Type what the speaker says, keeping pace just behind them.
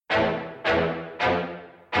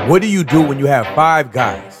What do you do when you have 5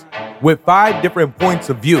 guys with 5 different points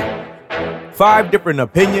of view, 5 different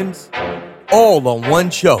opinions, all on one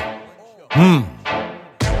show?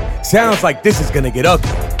 Sounds like this is gonna get ugly.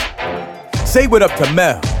 Say what up to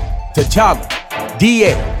Mel, T'Challa,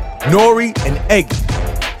 D.A., Nori, and Eggy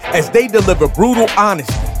as they deliver brutal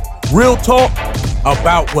honesty, real talk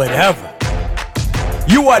about whatever.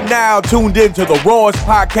 You are now tuned into the rawest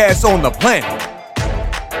podcast on the planet,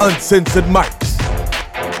 Uncensored Mics.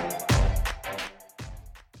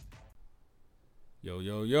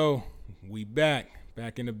 Yo, we back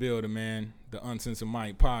in the building, man. The Uncensored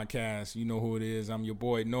Mic podcast. You know who it is. I'm your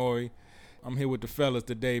boy Nori. I'm here with the fellas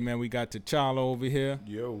today, man. We got T'Challa over here.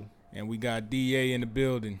 Yo. And we got DA in the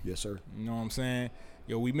building. Yes, sir. You know what I'm saying?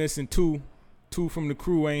 Yo, we missing two. Two from the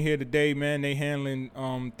crew ain't here today, man. They handling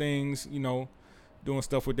things, you know, doing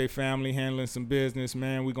stuff with their family, handling some business,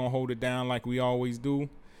 man. We gonna hold it down like we always do.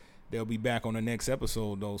 They'll be back on the next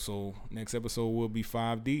episode though. So next episode will be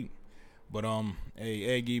 5 deep. But hey,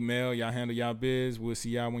 Eggy, Mel, y'all handle y'all biz. We'll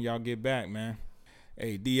see y'all when y'all get back, man.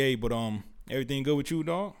 Hey, DA, but everything good with you,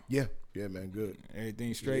 dog? Yeah, man, good.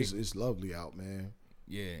 Everything straight? It's lovely out, man.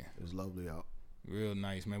 Yeah. It's lovely out. Real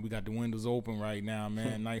nice, man. We got the windows open right now,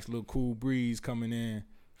 man. Nice little cool breeze coming in.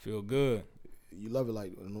 Feel good. You love it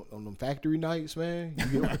like on them factory nights, man.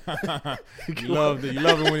 You love it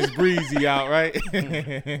when it's breezy out, right?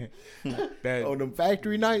 On them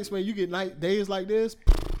factory nights, man, you get days like this,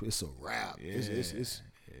 it's a wrap. Yeah.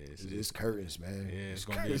 It's curtains, man. Yeah, it's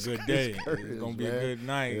gonna be a good day. It's gonna be a good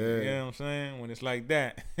night. Yeah. You know what I'm saying? When it's like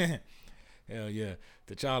that. Hell yeah.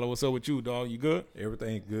 T'Challa, what's up with you, dog? You good?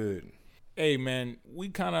 Everything good. Hey, man, we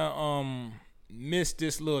kind of missed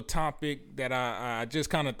this little topic that I just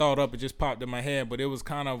kind of thought up. It just popped in my head, but it was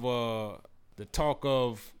kind of the talk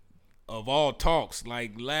of all talks,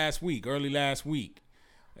 like early last week.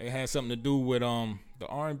 It had something to do with the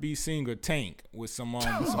R&B singer Tank with some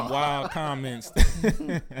wild comments,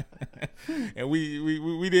 and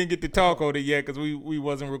we didn't get to talk on it yet because we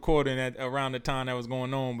wasn't recording at around the time that was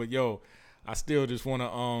going on. But yo, I still just want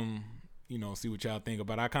to see what y'all think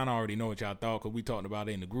about it. I kind of already know what y'all thought because we talked about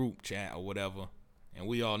it in the group chat or whatever, and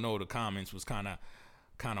we all know the comments was kind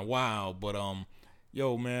of wild. But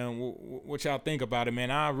yo, man, what y'all think about it, man?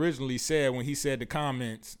 I originally said when he said the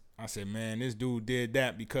comments, I said, man, this dude did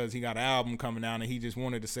that because he got an album coming out and he just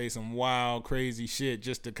wanted to say some wild, crazy shit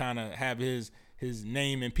just to kind of have his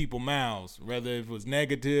name in people's mouths, whether it was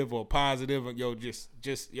negative or positive. Or, yo, just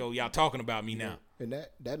y'all talking about me now. And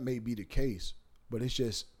that may be the case, but it's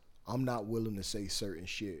just I'm not willing to say certain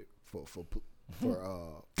shit for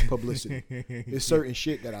publicity. There's certain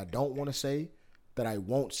shit that I don't want to say that I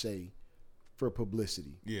won't say for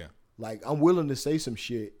publicity. Yeah. Like I'm willing to say some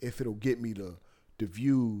shit if it'll get me the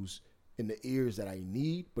views in the ears that I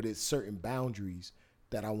need, but it's certain boundaries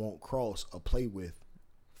that I won't cross or play with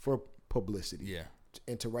for publicity. Yeah.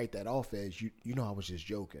 And to write that off as you know I was just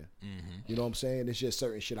joking. Mm-hmm. You know what I'm saying? It's just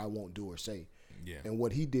certain shit I won't do or say. Yeah. And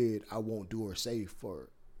what he did, I won't do or say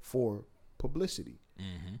for publicity.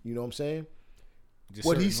 Mm-hmm. You know what I'm saying? Just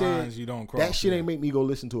what he said, you don't cross, that shit ain't make me go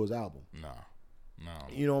listen to his album. No.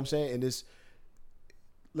 You know what I'm saying? And this,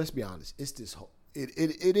 let's be honest, it's this whole,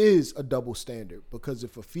 it is a double standard because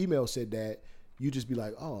if a female said that, you just be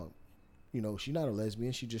like, oh, you know, she's not a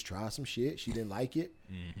lesbian. She just tried some shit. She didn't like it.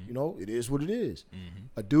 Mm-hmm. You know, it is what it is. Mm-hmm.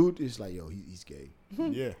 A dude is like, yo, he's gay.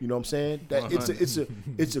 Yeah. You know what I'm saying? That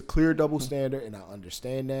it's a clear double standard, and I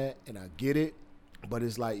understand that, and I get it. But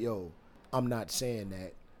it's like, yo, I'm not saying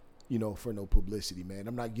that, you know, for no publicity, man.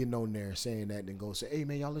 I'm not getting on there and saying that and then go say, hey,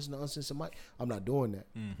 man, y'all listen to Uncensored Mic. I'm not doing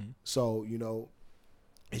that. Mm-hmm. So, you know,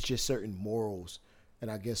 it's just certain morals, and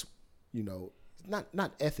I guess, you know,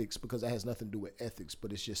 not ethics because that has nothing to do with ethics,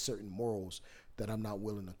 but it's just certain morals that I'm not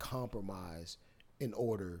willing to compromise in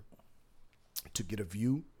order to get a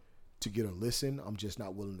view, to get a listen. I'm just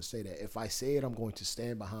not willing to say that. If I say it, I'm going to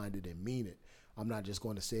stand behind it and mean it. I'm not just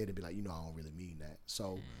going to say it and be like, you know, I don't really mean that.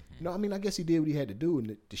 So, you know, I mean, I guess he did what he had to do. And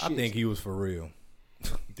the shit. I think he was for real.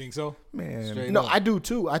 You think so? Man. Straight no, up. I do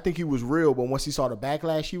too. I think he was real, but once he saw the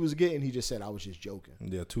backlash he was getting, he just said, I was just joking.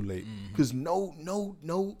 Yeah, too late. Because no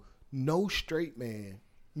straight man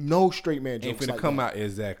jokes Ain't finna like come that. out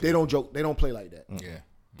exactly. They don't joke. They don't play like that. Yeah.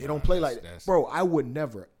 They don't play like that. Bro, I would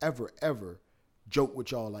never, ever, ever joke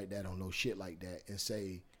with y'all like that on no shit like that and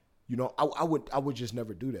say, you know, I would just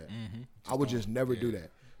never do that. Mm-hmm. I would just never do that.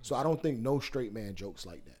 So I don't think no straight man jokes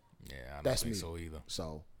like that. Yeah, I don't That's think me. so either.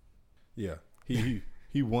 So Yeah. He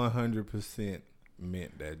 100%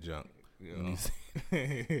 meant that junk.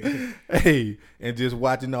 Hey, and just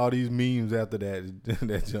watching all these memes after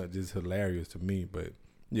that junk just hilarious to me. But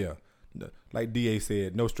yeah, like DA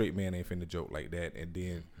said, no straight man ain't finna joke like that. And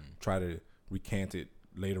then try to recant it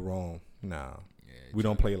later on. Nah, we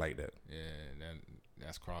don't play like that. Yeah,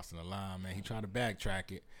 that's crossing the line, man. He tried to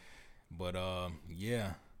backtrack it, but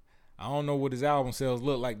yeah, I don't know what his album sales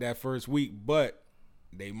looked like that first week, but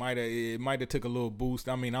it might have took a little boost.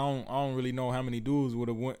 I mean, I don't really know how many dudes would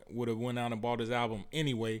have went out and bought his album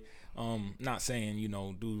anyway. Not saying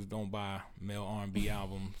dudes don't buy male R&B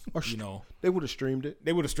albums. They would have streamed it.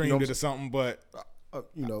 They would have streamed it or something, but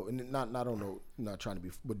and not I don't know. Not trying to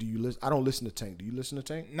be, but do you listen? I don't listen to Tank. Do you listen to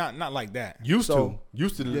Tank? not like that. Used to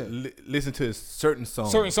listen to certain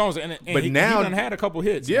songs. And but now he done had a couple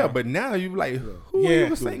hits. Yeah, now. But now you like, who are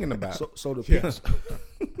you singing about? So the people.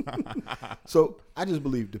 So I just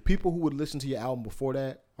believe the people who would listen to your album before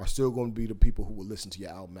that are still going to be the people who will listen to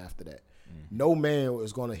your album after that. Mm-hmm. No man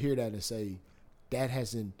is going to hear that and say that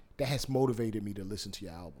has motivated me to listen to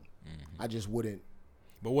your album. Mm-hmm. I just wouldn't.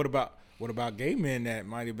 But what about gay men that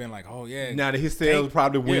might have been like, oh yeah, now that his sales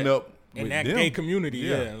probably went up in that gay community?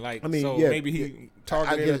 Yeah, like, I mean, so maybe he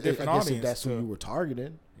targeted a different audience. If that's who you were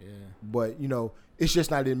targeting. Yeah, but it's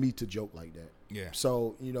just not in me to joke like that. Yeah.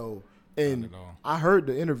 So and I heard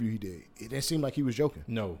the interview he did. It didn't seem like he was joking.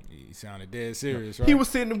 No, he sounded dead serious. Right? He was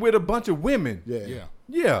sitting with a bunch of women.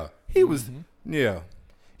 Yeah. He was. Yeah.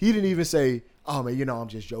 He didn't even say, "Oh man, I'm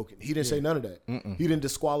just joking." He didn't say none of that. Mm-mm. He didn't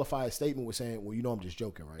disqualify a statement with saying, "Well, I'm just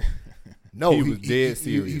joking, right?" No, he was dead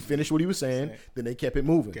serious. He finished what he was saying. Then they kept it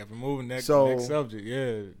moving. Next subject.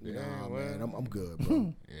 Yeah. Nah, man, I'm good,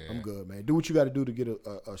 bro. I'm good, man. Do what you got to do to get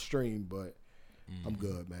a stream, but I'm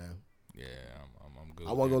good, man. Yeah, I'm good.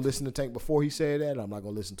 I wasn't gonna listen to Tank before he said that. I'm not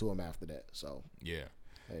gonna listen to him after that. So yeah.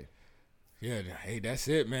 Hey, that's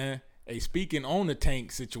it, man. Hey, speaking on the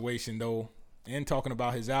Tank situation though, and talking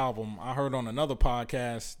about his album, I heard on another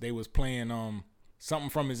podcast they was playing something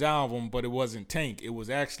from his album, but it wasn't Tank. It was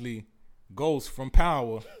actually Ghost from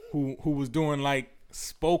Power, who was doing like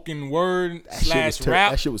spoken word /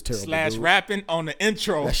 rap. That shit was terrible. / rapping on the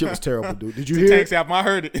intro. That shit was terrible, dude. Did you hear Tank's album? I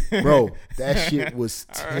heard it. Bro, that shit was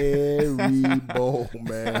terrible,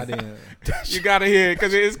 man. I didn't. You gotta hear it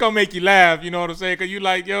because it's gonna make you laugh. You know what I'm saying? Because you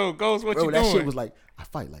like, yo, Ghost, what you doing? That shit was like, I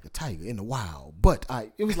fight like a tiger in the wild, but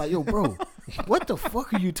it was like, yo, bro, what the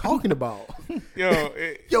fuck are you talking about?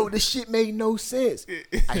 Yo, this shit made no sense.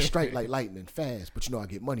 I strike like lightning fast, but I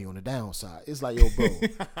get money on the downside. It's like, yo,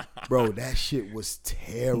 bro, that shit was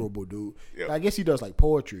terrible, dude. I guess he does like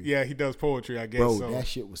poetry. Yeah, he does poetry, I guess. Bro, that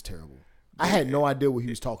shit was terrible. I had no idea what he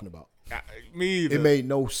was talking about. Me either. It made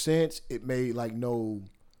no sense. It made like no.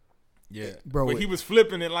 Yeah, bro. But he was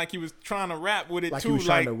flipping it like he was trying to rap with it like too. He was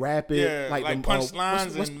trying to rap it. Yeah, like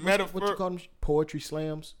punchlines and metaphor. What you call them? Poetry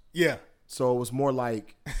slams. Yeah. So it was more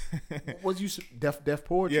like, what was you deaf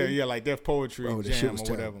poetry? Yeah, like deaf poetry, bro, jam or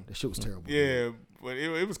whatever. That shit was terrible. Yeah, but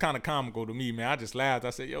it was kind of comical to me, man. I just laughed.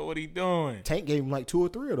 I said, yo, what he doing? Tank gave him like 2 or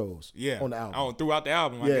 3 of those. Yeah, on the album. Oh, throughout the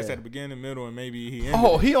album. I guess at the beginning, middle, and maybe he ended.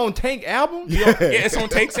 Oh, he on Tank album? Yeah, it's on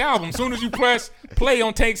Tank's album. As soon as you press play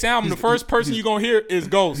on Tank's album, the first person you're gonna hear is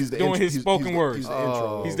Ghost doing his spoken words. He's the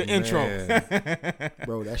intro. He's the intro.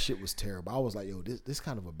 Bro, that shit was terrible. I was like, yo, this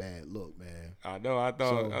kind of a bad look, man. I know. I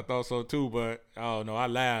thought so too, but I don't know. I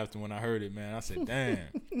laughed when I heard it, man. I said, damn,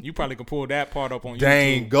 you probably can pull that part up on YouTube.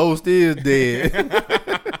 Dang, Ghost is dead.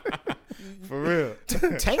 For real.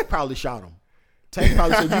 Tank probably shot him. Tank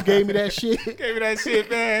probably said, you gave me that shit. Gave me that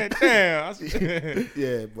shit, man. Damn.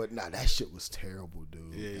 Yeah, but that shit was terrible,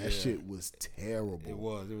 dude. Yeah, that shit was terrible.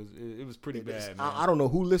 It was pretty bad, man. I don't know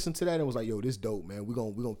who listened to that and was like, yo, this dope, man. We're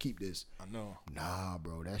gonna keep this. I know. Nah,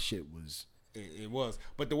 bro, that shit was. It was,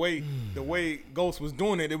 but the way Ghost was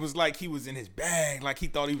doing it, it was like he was in his bag, like he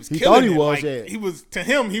thought he was killing it. Like, he was to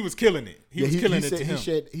him, he was killing it. He was killing it to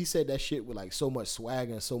him. He said that shit with like so much swag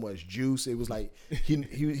and so much juice. It was like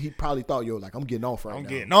he probably thought, yo, like I'm getting off right now. I'm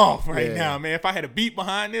getting off right now, man. If I had a beat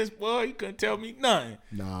behind this, boy, you couldn't tell me nothing.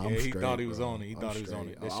 Nah, I'm straight. He thought he was on it. He thought he was on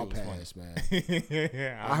it. That I'll shit pass, was man.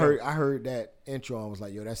 Yeah, I heard that intro and was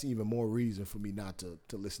like, yo, that's even more reason for me not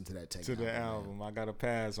to listen to that Tank album. The album. Man. I got a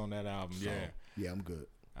pass on that album. So, yeah, I'm good.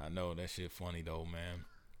 I know that shit funny though, man.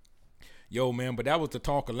 Yo, man, but that was the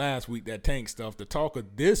talk of last week, that Tank stuff. The talk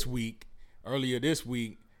of this week, earlier this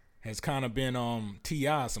week, has kind of been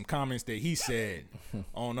T.I., some comments that he said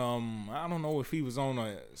on I don't know if he was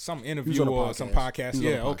on some interview or some podcast.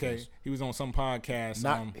 Yeah, okay. He was on some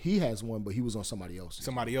podcast. He has one, but he was on somebody else's.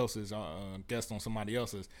 Guest on somebody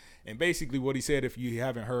else's. And basically what he said, if you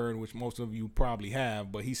haven't heard, which most of you probably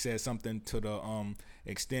have, but he said something to the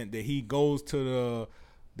extent that he goes to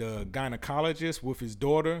the gynecologist with his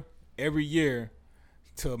daughter every year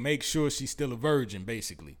to make sure she's still a virgin,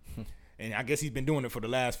 basically. And I guess he's been doing it for the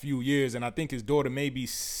last few years. And I think his daughter may be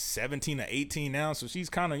 17 or 18 now. So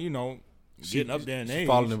she's kind of, getting up there in age.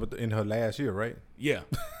 Falling in her last year, right? Yeah.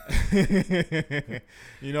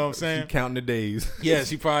 You know what I'm saying? She counting the days. Yeah,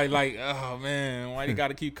 she probably like, oh man, why you got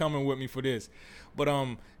to keep coming with me for this? But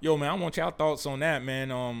yo man, I want y'all thoughts on that,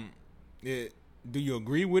 man. Do you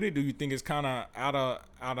agree with it? Do you think it's kind of out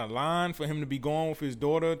of line for him to be going with his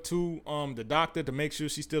daughter to the doctor to make sure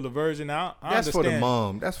she's still a virgin? I That's understand. for the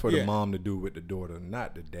mom. That's for Yeah. the mom to do with the daughter,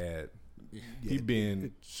 not the dad. Yeah, He being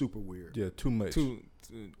it's super weird. too much, Too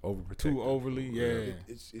overprotective. overly, yeah.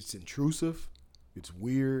 It's intrusive. It's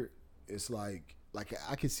weird. It's like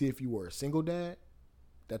I can see if you were a single dad,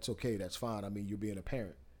 that's okay. That's fine. I mean, you're being a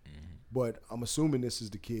parent. Mm-hmm. But I'm assuming this is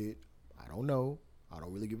the kid. I don't know. I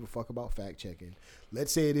don't really give a fuck about fact checking.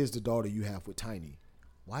 Let's say it is the daughter you have with Tiny.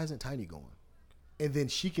 Why isn't Tiny going? And then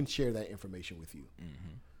she can share that information with you.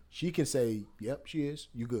 Mm-hmm. She can say, yep, she is.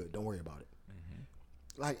 You good. Don't worry about it.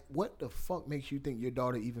 Like, what the fuck makes you think your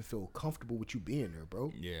daughter even feel comfortable with you being there,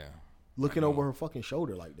 bro? Yeah. Looking over her fucking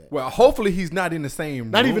shoulder like that. Well, hopefully he's not in the same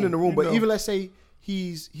room. Not even in the room, you but know. even let's say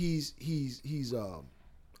he's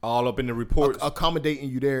all up in the reports. accommodating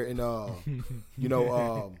you there and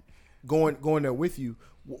going there with you.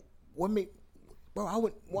 What make, bro?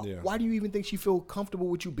 Why do you even think she feel comfortable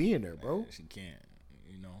with you being there, bro? She can't,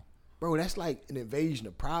 you know. Bro, that's like an invasion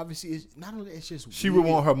of privacy. It's not only it's just she weird.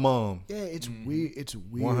 would want her mom. Yeah, it's weird. It's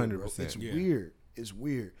weird. 100%. Bro. It's Yeah. weird. It's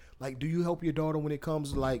weird. Like, do you help your daughter when it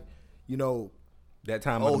comes to like, That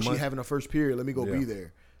time of oh, the she month. having her first period. Let me go Yeah. be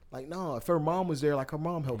there. Like, no, if her mom was there, like her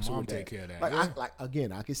mom helps her mom with take that. care of that, Like, yeah.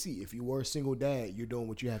 again, I can see if you were a single dad, you're doing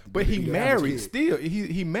what you have to do. But he to have this married kid. still.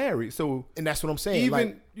 He married. So And that's what I'm saying.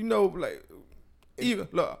 even Like, even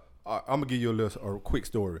look, I'm gonna give you a quick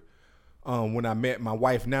story. When I met my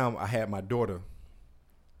wife, now I had my daughter.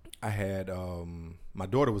 I had my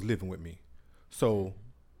daughter was living with me, so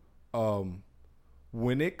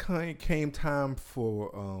when it came time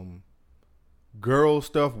for girl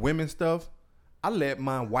stuff, women stuff, I let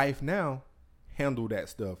my wife now handle that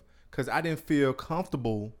stuff because I didn't feel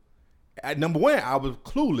comfortable. Number one, I was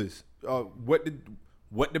clueless.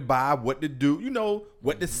 What to buy, what to do,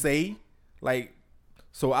 what to say. Like,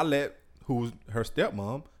 so I let her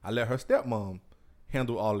stepmom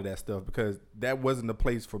handle all of that stuff because that wasn't the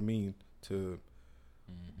place for me to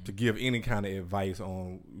give any kind of advice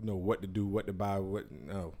on what to do, what to buy,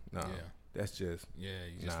 no. Yeah. That's just Yeah,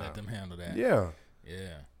 you just let them handle that. yeah.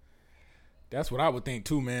 Yeah. That's what I would think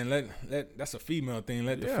too, man. Let that's a female thing.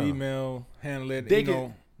 Let the female handle it. They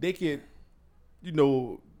could,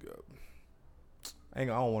 I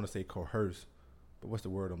don't want to say coerce, but what's the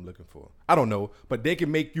word I'm looking for? I don't know, but they can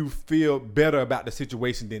make you feel better about the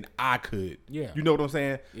situation than I could. Yeah. You know what I'm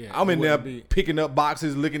saying? Yeah, I'm it in there wouldn't be- picking up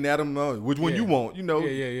boxes, looking at them, which one you want,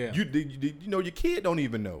 Yeah. your kid don't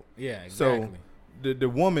even know. Yeah, exactly. So the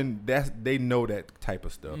woman, they know that type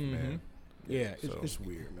of stuff, man. Yeah. it's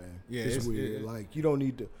weird, man. Yeah, it's it's- weird. it- Like, you don't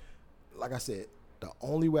need to. Like I said, the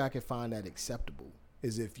only way I can find that acceptable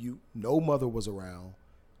is if no mother was around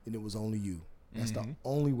and it was only you. That's the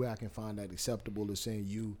only way I can find that acceptable is saying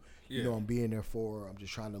I'm being there for her. I'm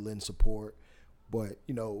just trying to lend support. But,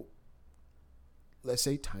 let's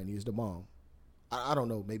say Tiny is the mom. I don't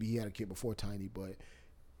know. Maybe he had a kid before Tiny, but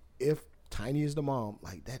if Tiny is the mom,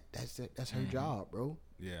 like that's her job, bro.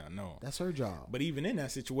 Yeah, no. That's her job. But even in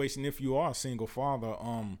that situation, if you are a single father,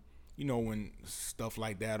 when stuff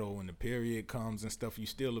like that or when the period comes and stuff, you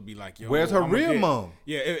still will be like, yo, Where's her real mom?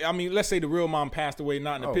 Yeah, I mean, let's say the real mom passed away,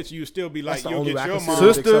 not in the picture, you still be like, That's the you'll only get way I your consider mom,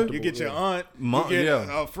 it Sister, acceptable, you get your yeah. aunt, Mom, you get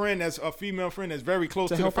yeah. a friend a female friend that's very close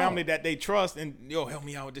to the help family out. that they trust, and help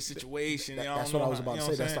me out with this situation. That's what I was about to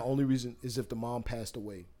say. That's the only reason is if the mom passed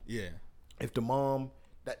away. Yeah. If the mom,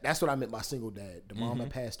 that's what I meant by single dad. The mom that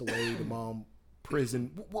passed away, the mom prison,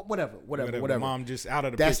 whatever. Mom just out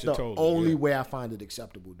of the That's picture the totally. only yeah. way I find it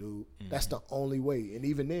acceptable, dude. That's the only way. And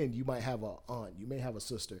even then, you might have an aunt, you may have a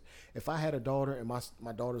sister. If I had a daughter and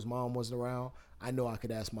my daughter's mom wasn't around, I know I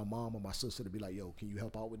could ask my mom or my sister to be like, yo, can you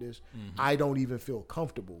help out with this? I don't even feel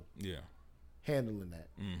comfortable Yeah. handling that.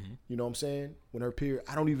 You know what I'm saying? When her period,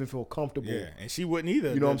 I don't even feel comfortable. Yeah, and she wouldn't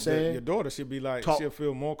either. You know what I'm saying? Your daughter should be like, Talk- she'll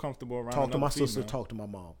feel more comfortable around Talk to my another sister, female. talk to my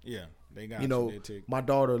mom. Yeah, they got You know, They take- my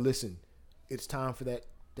daughter, listen, it's time for that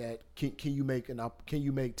can you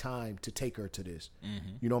make time to take her to this?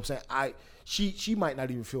 You know what I'm saying? She might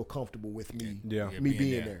not even feel comfortable with me Yeah. me being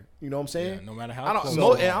being there. there. You know what I'm saying? yeah, no matter how I close.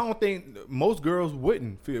 don't think most girls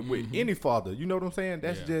wouldn't feel with any father. You know what I'm saying?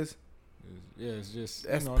 That's Yeah. just Yeah, it's just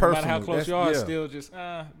That's no matter how personal. close That's- you are, it's yeah. still just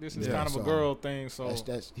this is Yeah, kind of a so girl thing. So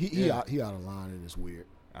That's he Yeah. out of line and it's weird.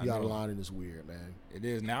 He out of know. line and it's weird, man. it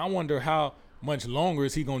is. Now I wonder how much longer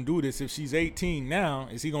is he gonna do this? If she's 18 now,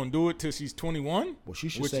 is he gonna do it till she's 21? Well, she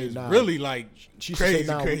should which say is nah. really like She crazy, should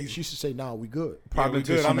say, nah, crazy. She should say, "Nah, we good." Probably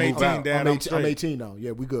until good. she I'm move 18, out. Dad. I'm 18 now.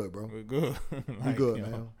 Yeah, we good, bro. We're good. We good,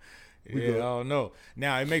 man. We Yeah, good. I don't know.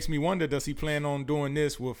 Now it makes me wonder: does he plan on doing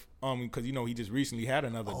this with because he just recently had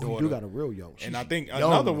another Oh, daughter. you do got a real young. And I think young,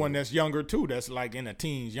 another though. one that's younger too. That's like in the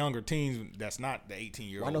teens, younger teens. That's not the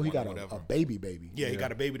 18-year-old. I know he got whatever. a baby. Yeah, he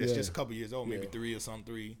got a baby that's Yeah. just a couple years old, maybe Yeah. 3 or something,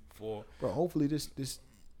 3, 4. Bro, hopefully this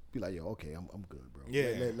be like, yo, okay, I'm good, bro.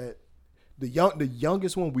 Yeah. Let the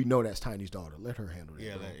youngest one, we know that's Tiny's daughter. Let her handle that.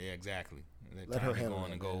 Yeah, bro. exactly. Let her Tiny handle go on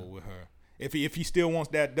that, and go man. with her. If he still wants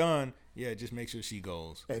that done, yeah, just make sure she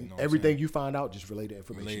goes. And You know what I'm everything saying? you find out, just relay the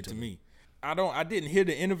information Related to to me. me. I didn't hear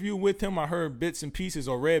the interview with him. I heard bits and pieces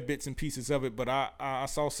or read bits and pieces of it, but I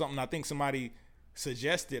saw something. I think somebody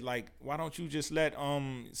suggested, like, why don't you just let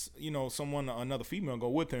another female go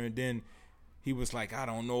with her? And then he was like, I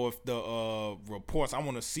don't know if the reports, I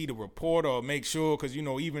want to see the report or make sure, because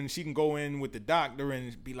even she can go in with the doctor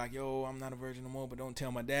and be like, yo, I'm not a virgin no more, but don't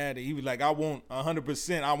tell my dad. And he was like, I want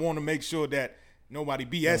 100%. I want to make sure that nobody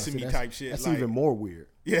BSing me type shit. That's like, even more weird.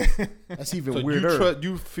 Yeah. That's even So weirder.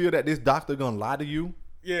 you feel that this doctor gonna lie to you,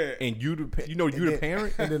 Yeah. and you the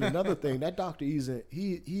parent? And then another thing, that doctor isn't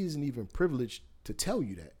even privileged to tell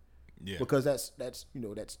you that. Yeah. Because that's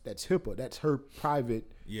HIPAA. That's her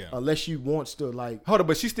private. Yeah. Unless she wants to like. Hold on,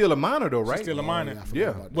 but she's still a minor though, right? Still a minor. I forgot Yeah.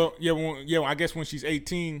 about that. Well, I guess when she's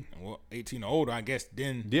 18, 18 or older, I guess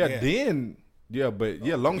then. Long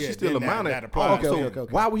as she's still a then minor. that applies. Okay.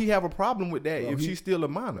 Why would he have a problem with that Bro, if she's still a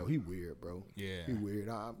minor? Bro, he weird, bro. Yeah. He weird.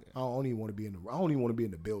 I don't even want to be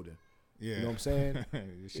in the building. Yeah. You know what I'm saying?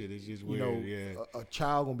 This shit is just weird. A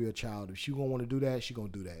child gonna be a child. If she gonna want to do that, she gonna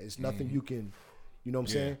do that. It's nothing you can. You know what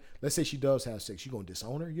I'm saying? Let's say she does have sex. You gonna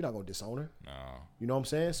disown her? You're not gonna disown her. No. You know what I'm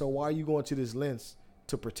saying? So why are you going to this lengths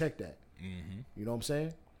to protect that? You know what I'm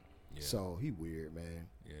saying? Yeah. So he weird, man.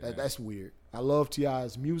 Yeah. That's weird. I love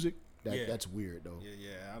T.I.'s music. Yeah. That's weird though.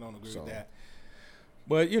 Yeah, I don't agree So- with that.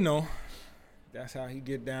 But that's how he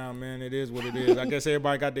get down, man. It is what it is. I guess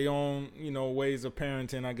everybody got their own, ways of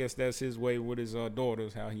parenting. I guess that's his way with his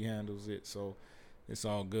daughters, how he handles it. So it's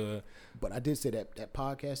all good. But I did say that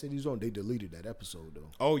podcast that he's on, they deleted that episode though.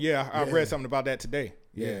 Oh yeah, I Yeah. read something about that today.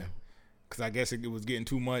 Yeah. Because I guess it was getting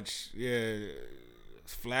too much,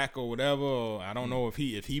 flack or whatever. Or I don't know if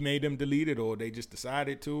he made them delete it or they just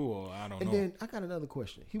decided to, or I don't And know. then I got another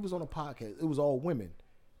question. He was on a podcast. It was all women.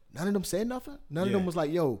 None of them said nothing. None of Yeah. them was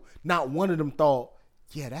like, "Yo." Not one of them thought,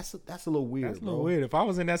 "Yeah, that's a little weird." That's a bro. little weird. If I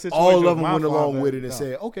was in that situation, All with of them my went along father, with it and no.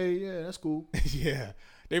 said, "Okay, yeah, that's cool." Yeah.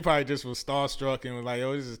 They probably just was starstruck and was like,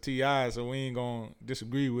 "Oh, this is T.I., so we ain't gonna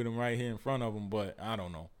disagree with him right here in front of him." But I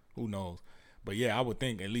don't know. Who knows? But yeah, I would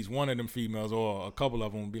think at least one of them females or a couple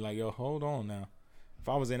of them would be like, "Yo, hold on now." If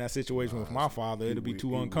I was in that situation with my father, it'd be weird- too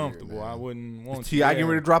he weird, uncomfortable. man. I wouldn't want to. T.I. getting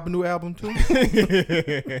ready to drop a new album too?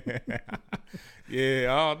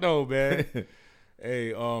 Yeah, I don't know, man.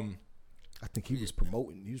 Hey, I think he was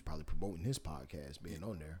promoting. He was probably promoting his podcast being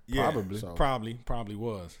on there. yeah, Probably. So- probably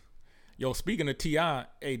was. Yo, speaking of T.I.,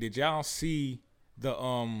 hey, did y'all see the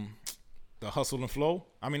Hustle and Flow?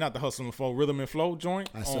 I mean, not the Hustle and Flow, Rhythm and Flow joint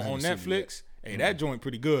I still on haven't seen it Netflix? Hey, that joint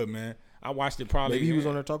pretty good, man. I watched it probably. Maybe he was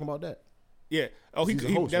on there talking about that. Yeah. Oh, He's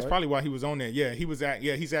a host, that's right? probably why he was on there. Yeah, he's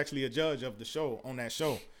actually a judge of the show on that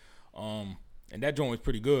show. And that joint was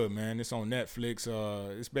pretty good, man. It's on Netflix.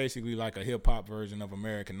 It's basically like a hip hop version of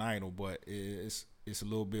American Idol, but it's a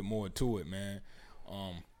little bit more to it, man.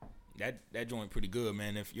 That joint pretty good,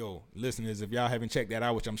 man. If listeners, if y'all haven't checked that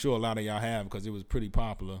out, which I'm sure a lot of y'all have because it was pretty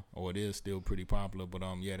popular, or it is still pretty popular. But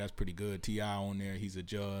yeah, that's pretty good. T.I. on there, he's a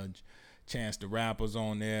judge. Chance the Rapper's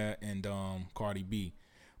on there, and Cardi B.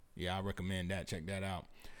 Yeah, I recommend that. Check that out.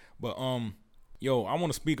 But I want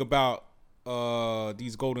to speak about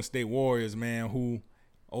these Golden State Warriors, man, who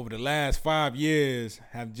over the last 5 years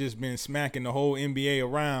have just been smacking the whole NBA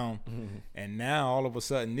around, and now all of a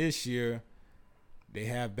sudden this year they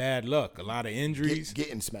have bad luck, a lot of injuries.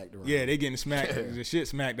 Getting smacked around. Yeah, they getting smacked, the shit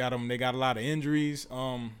smacked out of them. They got a lot of injuries,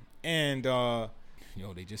 and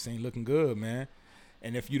they just ain't looking good, man.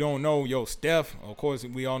 And if you don't know, Steph, of course,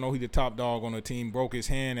 we all know he's the top dog on the team, broke his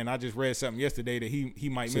hand, and I just read something yesterday that he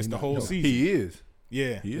might miss the whole season. He is.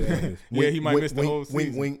 Yeah. He is. Yeah, he might miss the whole Wink,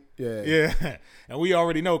 season. wink. Yeah. Yeah. And we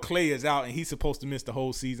already know Klay is out, and he's supposed to miss the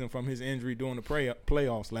whole season from his injury during the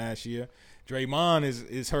playoffs last year. Draymond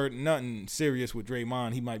is hurt. Nothing serious with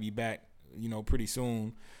Draymond. He might be back, pretty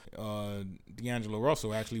soon. D'Angelo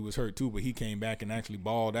Russell actually was hurt too, but he came back and actually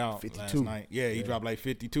balled out 52. last night. Yeah, he dropped like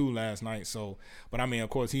 52 last night. So, but I mean, of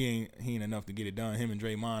course, he ain't enough to get it done. Him and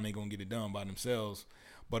Draymond ain't gonna get it done by themselves.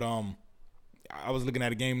 But I was looking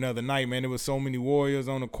at a game the other night, man. There was so many Warriors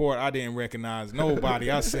on the court. I didn't recognize nobody.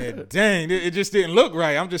 I said, dang, it just didn't look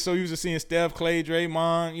right. I'm just so used to seeing Steph, Clay,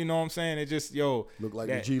 Draymond. You know what I'm saying? It just, looked like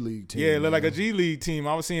a G League team. Yeah, it looked like a G League team.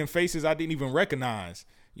 I was seeing faces I didn't even recognize.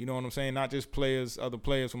 You know what I'm saying? Not just other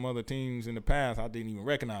players from other teams in the past. I didn't even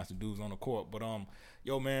recognize the dudes on the court. But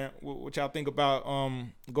man, what y'all think about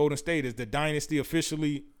Golden State? Is the dynasty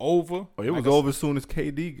officially over? Oh, it was over as soon as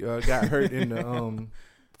KD got hurt in the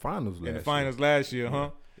finals last year,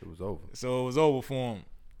 huh? It was over. So it was over for him.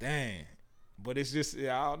 Dang. But it's just,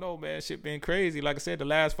 I don't know, man. Shit been crazy. Like I said, the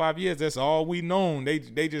last 5 years, that's all we known. They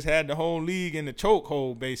just had the whole league in the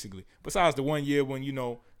chokehold, basically. Besides the 1 year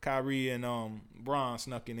when, Kyrie and Bron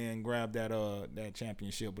snuck in there and grabbed that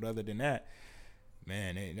championship. But other than that,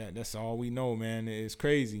 man, that's all we know, man. It's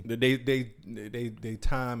crazy. They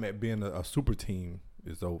time at being a super team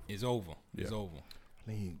is over. It's over. Yeah. It's over. I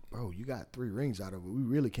mean, bro, you got 3 rings out of it. We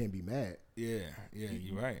really can't be mad. Yeah,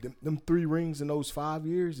 you're right. Them 3 rings in those 5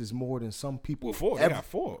 years is more than some people. Well, 4. They got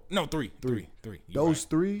 4. No, 3. 3. Those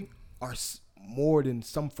 3 are more than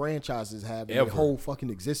some franchises have in their whole fucking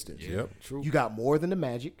existence. Yep, true. You got more than the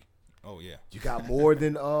Magic. Oh yeah. You got more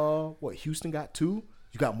than Houston got 2.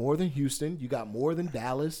 You got more than Houston. You got more than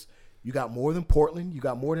Dallas. You got more than Portland. You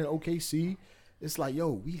got more than OKC. It's like, yo,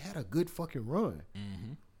 we had a good fucking run.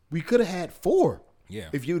 Mm-hmm. We could have had 4. Yeah.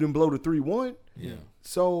 If you didn't blow the 3-1. Yeah.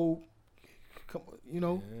 So, come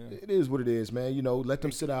on, it is what it is, man. Let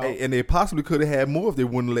them sit out. And they possibly could have had more if they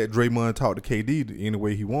wouldn't let Draymond talk to KD any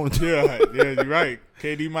way he wanted to. Yeah, you're right.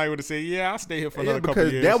 KD might would have said, "Yeah, I'll stay here for another couple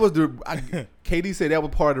years." Because that was KD said that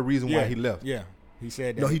was part of the reason why he left. Yeah. He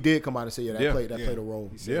said that. No, he did come out and say that played a role.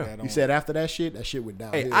 He said after that shit went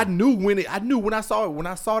down. Hey, I knew when I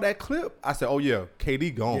saw that clip, I said, "Oh yeah,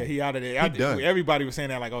 KD gone. Yeah, he out of there. Done." Everybody was saying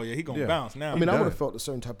that like, "Oh yeah, he gonna bounce now." I mean, I would have felt a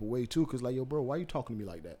certain type of way too, because like, yo, bro, why you talking to me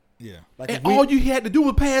like that? Yeah. Like, and all you had to do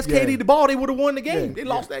was pass KD the ball, they would have won the game. They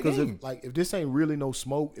lost that game. If this ain't really no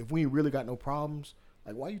smoke, if we ain't really got no problems,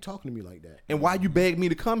 like, why you talking to me like that? And why you begged me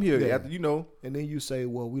to come here after, And then you say,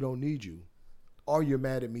 well, we don't need you, or you're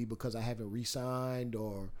mad at me because I haven't re-signed,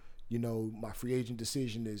 or my free agent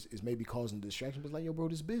decision is maybe causing distraction. But it's like, yo, bro,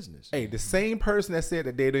 this is business. Hey, the same person that said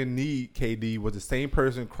that they didn't need KD was the same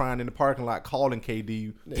person crying in the parking lot calling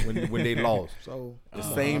KD when they lost. So the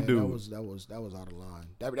same dude. That was out of line.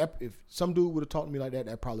 That if some dude would have talked to me like that,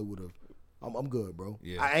 that probably would have. I'm good, bro.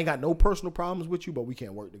 Yeah. I ain't got no personal problems with you, but we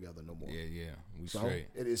can't work together no more. Yeah. We straight.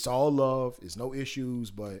 It's all love. It's no issues,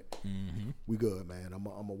 but we good, man. I'm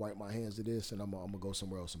gonna wipe my hands to this, and I'm gonna go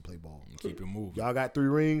somewhere else and play ball. Keep it moving. Y'all got 3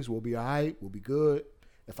 rings. We'll be all right. We'll be good.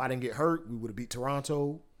 If I didn't get hurt, we would have beat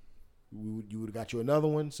Toronto. You would have got you another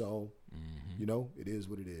one. So, it is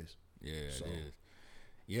what it is. Yeah, it is.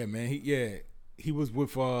 Yeah, man. He was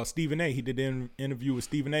with Stephen A. He did an interview with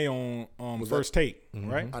Stephen A. on First Take,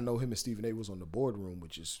 right? I know him and Stephen A. was on the boardroom,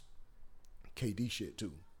 which is KD shit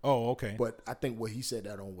too. Oh, okay. But I think what he said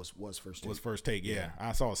that on was First Take. Was First Take, yeah.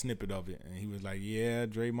 I saw a snippet of it, and he was like, yeah,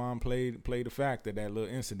 Draymond played the fact that little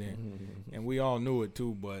incident, and we all knew it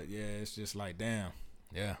too, but, yeah, it's just like, damn.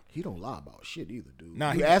 Yeah. He don't lie about shit either, dude.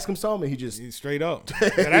 Nah, you ask him something, he's straight up.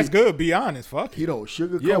 That's good. Be honest. Fuck. He don't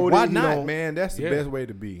sugarcoat it. Yeah, why not, man? That's the best way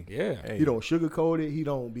to be. Yeah. Hey. He don't sugarcoat it. He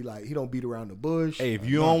don't beat around the bush. Hey, if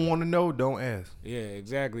you don't want to know, don't ask. Yeah,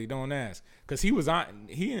 exactly. Don't ask. Because he was on.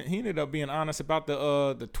 He ended up being honest about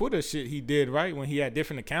the Twitter shit he did, right? When he had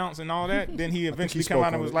different accounts and all that. Then he eventually came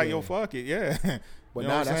out and was like, yo, fuck it. Yeah. But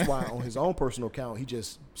now that's why on his own personal account, he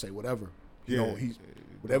just say whatever.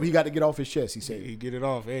 Whatever he got to get off his chest, he said. He get it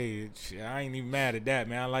off. Hey, I ain't even mad at that,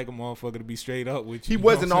 man. I like a motherfucker to be straight up with you. He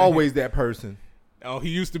wasn't always that person. Oh, he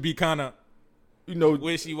used to be kind of,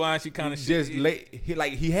 wishy-washy kind of shit.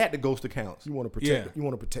 He had to ghost accounts. You want to protect. You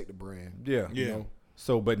want to protect the brand. Yeah.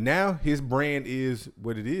 So, but now his brand is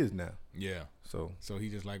what it is now. Yeah. So he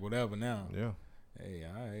just like whatever now. Yeah. Hey,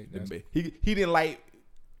 all right. He didn't like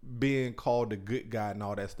being called the good guy and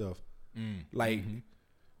all that stuff.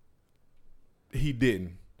 He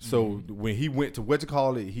didn't. So when he went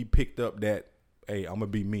to he picked up that, hey, I'm gonna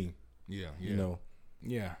be me. Yeah.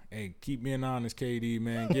 Yeah. Hey, keep being honest, KD,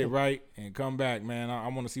 man. Get right and come back, man. I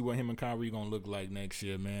want to see what him and Kyrie gonna look like next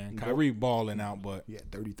year, man. Kyrie balling out, but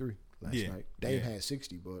 33 last night. Dame had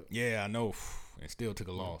 60, but I know, and still took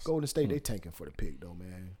a loss. Golden State, they tanking for the pick though,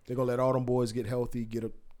 man. They're gonna let all them boys get healthy, get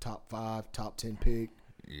a top 5, top 10 pick.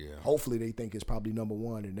 Yeah. Hopefully, they think it's probably number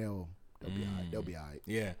 1, and they'll be all right. They'll be all right.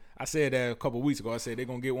 Yeah. I said that a couple of weeks ago. I said they're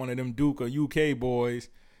going to get one of them Duke or UK boys,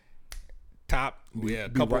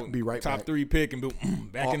 be right top back. 3 pick and be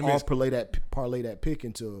back in the mix. Or parlay that pick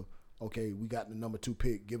into okay, we got the number 2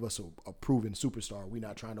 pick. Give us a proven superstar. We're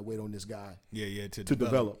not trying to wait on this guy to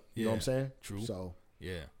develop. You yeah. know what I'm saying? True. So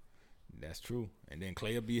yeah, that's true. And then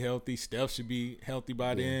Clay will be healthy. Steph should be healthy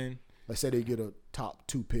by then. Let's say they get a top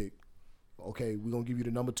 2 pick. Okay, we're going to give you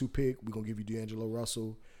the number 2 pick. We're going to give you D'Angelo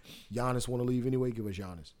Russell. Giannis want to leave anyway. Give us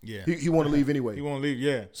Giannis. Yeah. He want to leave anyway. He want to leave,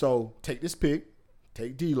 yeah. So take this pick.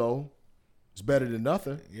 Take D'Lo. It's better than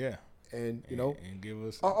nothing. Yeah. And, you know. And give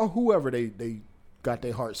us. Or whoever they got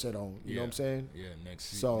their heart set on. You know what I'm saying? Yeah,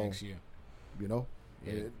 next year. You know?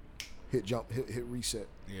 Yeah. Hit reset.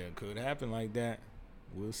 Yeah, could happen like that.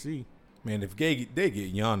 We'll see. Man, if they get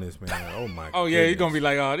Giannis, man, oh my. Oh yeah, he's gonna be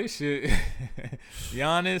like, oh, this shit.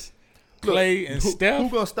 Giannis, Clay, and Steph. Who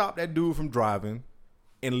gonna stop that dude from driving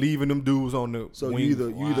and leaving them dudes on the? So wing?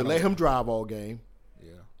 you either let him drive all game,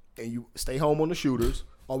 yeah, and you stay home on the shooters,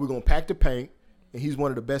 or we're gonna pack the paint. And he's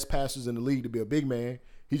one of the best passers in the league to be a big man.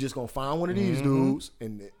 He's just gonna find one of these dudes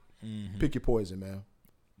and pick your poison, man.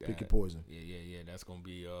 Pick your poison. Yeah. That's gonna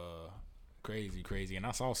be crazy. And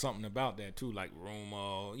I saw something about that too, like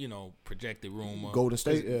rumor, projected rumor. Golden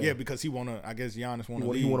State, yeah, because he wanna. I guess Giannis wanna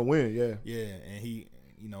leave. He wanna win, yeah. Yeah, and he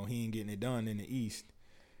ain't getting it done in the East.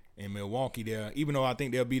 In Milwaukee, there, even though I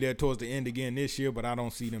think they'll be there towards the end again this year, but I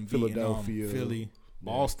don't see them beating Philadelphia, Philly.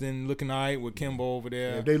 Boston looking all right with Kimbo over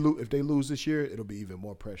there. Yeah, if they lose this year, it'll be even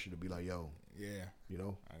more pressure to be like, yo. Yeah.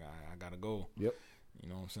 I gotta go. Yep. You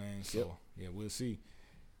know what I'm saying? So, yeah, we'll see.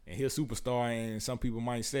 And he's a superstar, and some people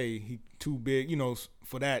might say he too big,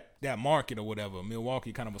 for that market or whatever.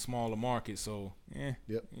 Milwaukee kind of a smaller market, so, Yep.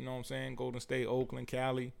 You know what I'm saying? Golden State, Oakland,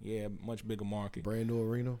 Cali, yeah, much bigger market. Brand new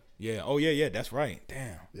arena. Yeah. Oh, yeah, that's right.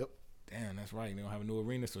 Damn. Yep. Damn, that's right. They don't have a new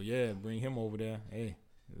arena, so, yeah, bring him over there. Hey,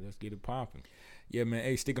 let's get it popping. Yeah, man.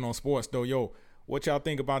 Hey, sticking on sports, though, yo, what y'all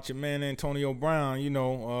think about your man Antonio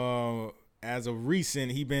Brown? As of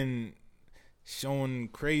recent, he been showing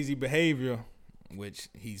crazy behavior, which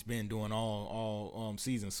he's been doing all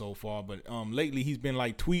season so far. But lately, he's been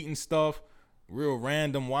like tweeting stuff, real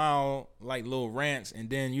random, wild, like little rants, and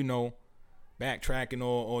then backtracking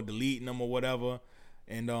or deleting them or whatever.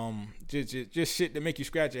 And just shit to make you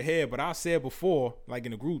scratch your head. But I said before, like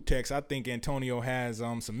in the group text, I think Antonio has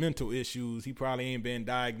some mental issues. He probably ain't been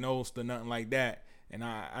diagnosed or nothing like that. And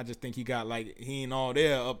I just think he got he ain't all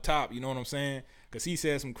there up top. You know what I'm saying? Because he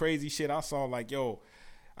said some crazy shit. I saw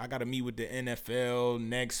I got to meet with the NFL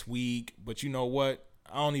next week. But you know what?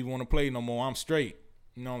 I don't even want to play no more. I'm straight.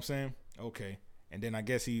 You know what I'm saying? Okay. And then I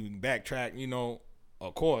guess he backtracked,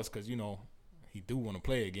 of course, because, he do want to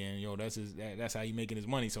play again. That's how he making his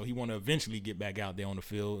money. So he want to eventually get back out there on the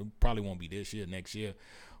field. It probably won't be this year, next year.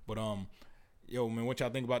 But man, what y'all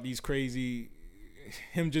think about these crazy,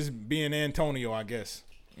 him just being Antonio? I guess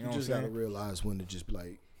you just gotta realize when to just be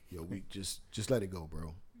like, yo, we just let it go,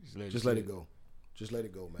 bro. Just let it go. Just let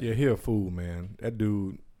it go, man. Yeah, he a fool, man. That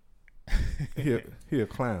dude, he a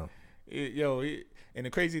clown. And the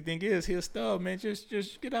crazy thing is, he'll stub, man.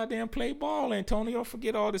 Just get out there and play ball, Antonio.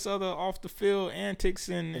 Forget all this other off the field antics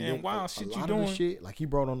and wild shit you doing. Of the shit, he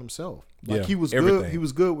brought on himself. He was everything. good. He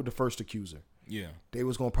was good with the first accuser. Yeah, they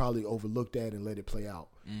was gonna probably overlook that and let it play out.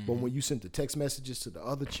 But when you sent the text messages to the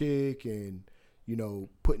other chick and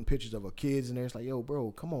putting pictures of her kids in there, it's like, yo,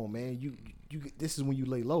 bro, come on, man. You this is when you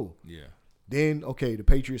lay low. Yeah. Then okay, the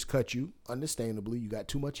Patriots cut you. Understandably, you got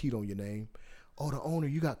too much heat on your name. Oh, the owner,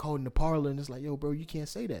 you got caught in the parlor, and it's like, yo, bro, you can't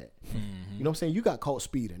say that. You know what I'm saying? You got caught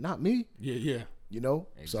speeding, not me. Yeah.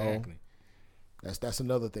 Exactly. So that's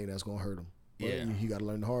another thing that's gonna hurt him. But he got to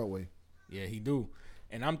learn the hard way. Yeah, he do.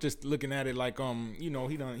 And I'm just looking at it like he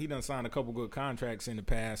done signed a couple good contracts in the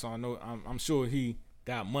past. So I know I'm sure he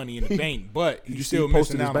got money in the bank, but he's still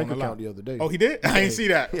posted missing his out bank on a lot. account the other day. Oh, he did? I didn't see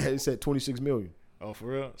that. Yeah, it said $26 million. Oh, for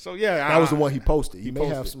real? So yeah, that was the one he posted. He may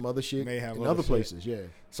posted. have some other shit May have in other other shit. places. Yeah.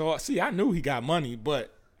 So see, I knew he got money,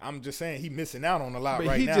 but I'm just saying he missing out on a lot But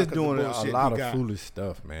right he now. just 'cause doing the a bullshit lot he of got. foolish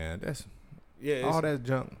stuff, man. That's Yeah, all that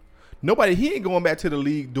junk. He ain't going back to the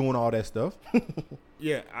league doing all that stuff.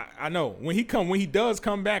 Yeah, I know. When he does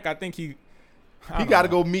come back, I think he got to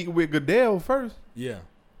go meet with Goodell first. Yeah,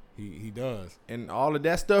 he does. And all of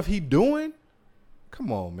that stuff he doing.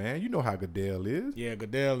 Come on, man. You know how Goodell is. Yeah,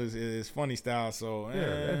 Goodell is funny style. So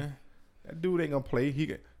that dude ain't gonna play. He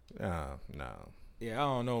get no. Yeah, I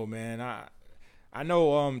don't know, man. I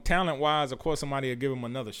know talent wise, of course, somebody will give him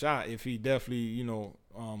another shot if he definitely,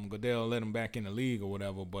 Goodell let him back in the league or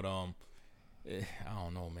whatever. But I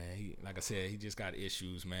don't know, man. Like I said, he just got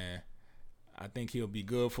issues, man. I think he'll be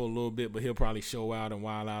good for a little bit, but he'll probably show out and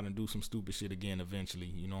wild out and do some stupid shit again eventually.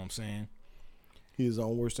 You know what I'm saying? He is his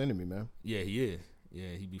own worst enemy, man. Yeah, he is. Yeah,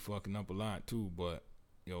 he be fucking up a lot too, but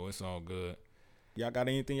it's all good. Y'all got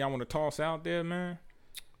anything y'all want to toss out there, man?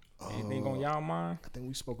 Anything on y'all mind? I think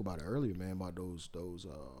we spoke about it earlier, man. About those.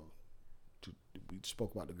 We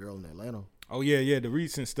spoke about the girl in Atlanta. Oh yeah, the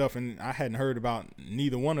recent stuff, and I hadn't heard about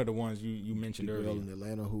neither one of the ones you mentioned The earlier. girl in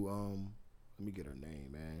Atlanta who let me get her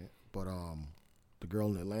name, man. But the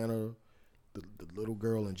girl in Atlanta, the little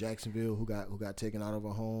girl in Jacksonville who got taken out of her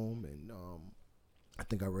home, and I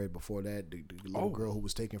think I read before that the little girl who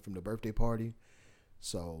was taken from the birthday party.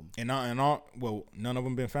 So none of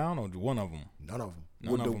them been found, or one of them? None of them.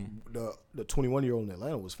 None of them. The 21-year-old in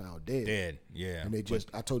Atlanta was found dead. Dead, yeah. And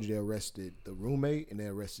I told you they arrested the roommate and they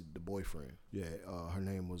arrested the boyfriend. Yeah, her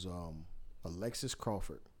name was Alexis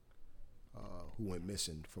Crawford, who went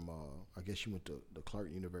missing from I guess she went to the Clark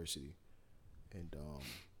University, and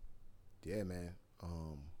yeah, man.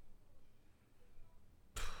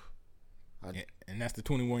 And that's the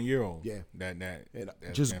 21-year-old. Yeah,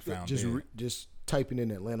 that's just been found just typing in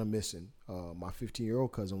Atlanta missing. My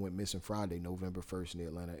 15-year-old cousin went missing Friday, November 1st, in the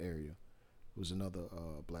Atlanta area. It was another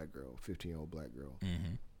black girl, 15-year-old black girl.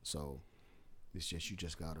 Mm-hmm. So it's just you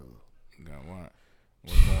just gotta. Got what?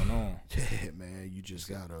 What's going on? Yeah, man. You just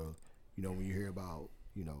gotta. When you hear about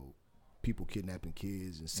people kidnapping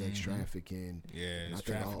kids and sex trafficking. Yeah, I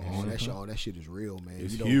think all that shit is real, man.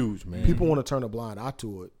 It's huge, man. People want to turn a blind eye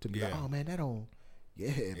to it to be like, Yeah. oh man, that don't. Yeah,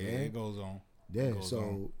 man. It goes on. Yeah,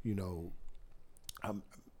 so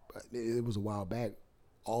it was a while back.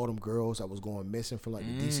 All them girls that was going missing from like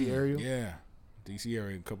the DC area. Yeah, DC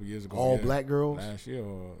area a couple years ago. All black girls. Last year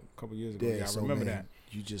or a couple years ago. Yeah, I remember man, that.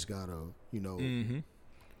 You just gotta, Mm-hmm.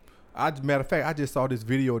 Matter of fact, I just saw this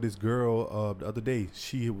video of this girl the other day.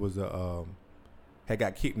 She was had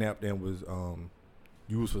got kidnapped and was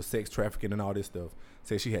used for sex trafficking and all this stuff.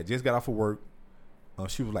 Said she had just got off of work.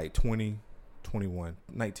 She was like 20, 21,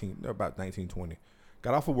 19, about 19, 20.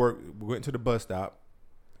 Got off of work, went to the bus stop,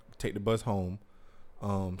 take the bus home.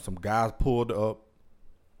 Some guys pulled her up,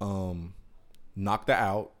 knocked her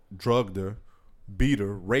out, drugged her, beat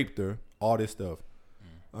her, raped her, all this stuff.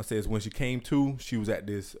 Says when she came to, she was at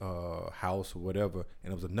this house or whatever,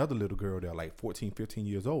 and there was another little girl there, like 14, 15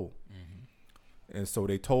 years old. Mm-hmm. And so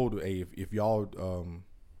they told her, hey, if y'all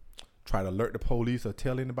try to alert the police or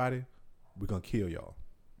tell anybody, we're going to kill y'all.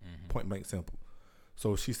 Mm-hmm. Point blank simple.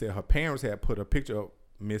 So she said her parents had put a picture up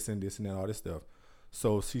missing, this and that, all this stuff.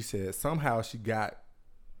 So she said somehow she got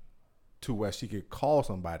to where she could call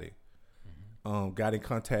somebody, got in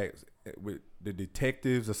contact with the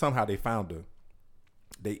detectives, or somehow they found her.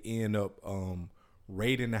 They end up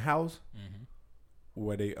raiding the house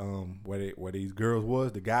where these girls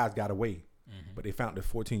was. The guys got away, but they found the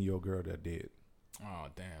 14-year-old girl that dead. Oh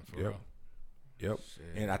damn! For real. Yep. Shit.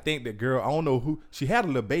 And I think the girl, I don't know who, she had a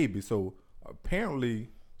little baby, so apparently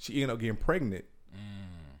she ended up getting pregnant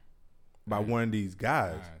by one of these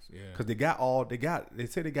guys. Because they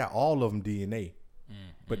said they got all of them DNA,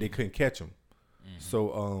 but they couldn't catch them.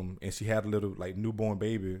 So and she had a little like newborn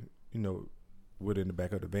baby, with her in the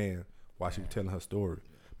back of the van while she was telling her story.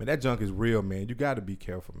 Man, that junk is real, man. You got to be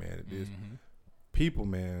careful, man. It is people,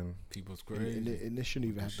 man. People's crazy. And this shouldn't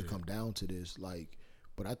even have to come down to this, like.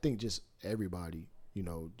 But I think just everybody,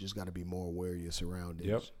 just got to be more aware of your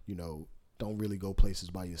surroundings. Yep. Don't really go places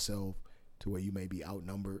by yourself to where you may be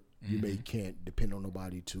outnumbered. You may can't depend on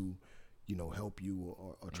nobody to, help you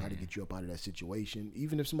or try to get you up out of that situation.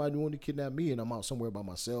 Even if somebody wanted to kidnap me and I'm out somewhere by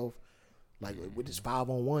myself, like with this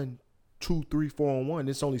 5-on-1, 2, 3, 4-on-1,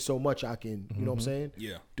 it's only so much I can, you know what I'm saying?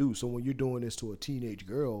 Yeah. Do. So when you're doing this to a teenage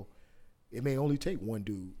girl, it may only take one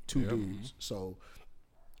dude, two dudes. So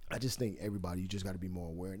I just think everybody, you just got to be more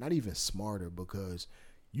aware, not even smarter, because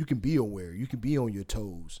you can be aware. You can be on your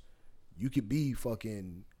toes. You could be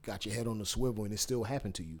fucking got your head on the swivel and it still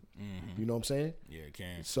happened to you. You know what I'm saying? Yeah, it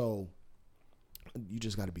can. So you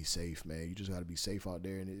just got to be safe, man. You just got to be safe out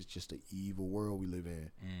there, and it's just an evil world we live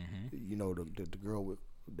in. The girl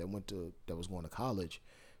that was going to college,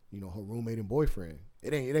 her roommate and boyfriend.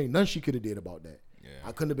 It ain't nothing she could have did about that. Yeah.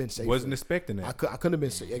 I couldn't have been safer. Wasn't expecting that. I couldn't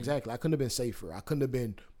have been exactly. I couldn't have been safer. I couldn't have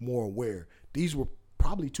been more aware. These were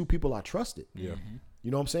probably two people I trusted. Yeah.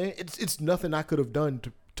 You know what I'm saying? It's nothing I could have done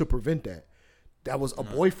to prevent that. That was a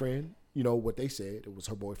boyfriend. What they said. It was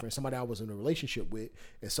her boyfriend, somebody I was in a relationship with,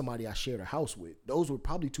 and somebody I shared a house with. Those were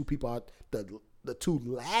probably two people. The two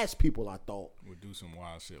last people I thought would do some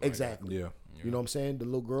wild shit. Exactly. Yeah. You know what I'm saying? The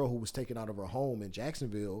little girl who was taken out of her home in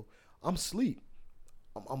Jacksonville. I'm asleep.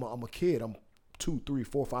 I'm a kid. I'm 2, 3,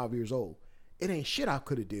 4, 5 years old. It ain't shit I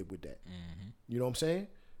could have did with that. You know what I'm saying?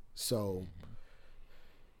 So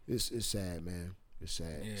it's sad, man. It's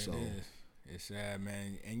sad. Yeah, so it is. It's sad,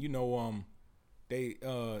 man. And they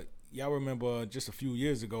y'all remember just a few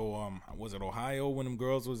years ago, was it Ohio when them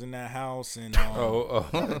girls was in that house and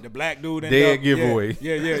the black dude ended Dead up giveaway.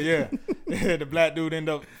 Yeah. The black dude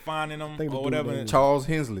ended up finding them think the or dude whatever. named Charles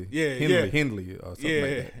Hensley. Yeah, Hindley or something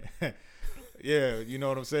like that. Yeah, you know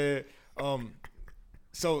what I'm saying?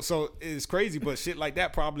 So it's crazy, but shit like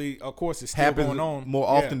that probably, of course, is still Happens going on more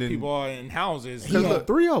often than- people are in houses. He had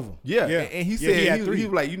 3 of them. Yeah, Yeah. and he Yeah, said he had he 3.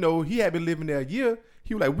 was like, he had been living there a year.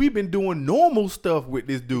 He was like, we've been doing normal stuff with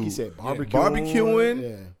this dude. He said barbecuing,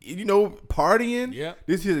 Yeah. partying. Yeah.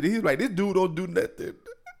 He's like, this dude don't do nothing.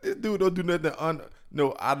 This dude don't do nothing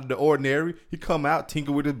out of the ordinary. He come out,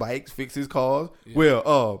 tinker with his bikes, fix his cars. Yeah.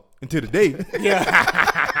 Well, until today.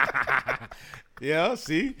 Yeah,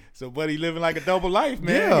 see? So, buddy living like a double life,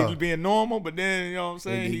 man. Yeah. He's being normal, but then, you know what I'm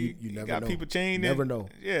saying? You He never got know. people chained. Never in. know.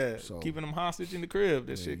 Yeah, So- keeping them hostage in the crib.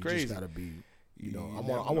 That shit You crazy. just gotta be, You I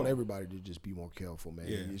never want know. everybody to just be more careful, man.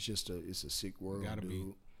 Yeah. It's a sick world, Gotta be.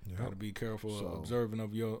 dude. Got to be careful, So- observing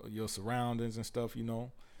of your surroundings and stuff. You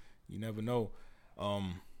know, you never know.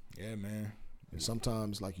 Yeah, man. And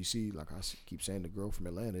sometimes, like you see, like I keep saying, the girl from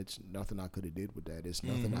Atlanta, it's nothing I could have did with that. It's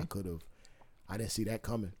nothing I could have. I didn't see that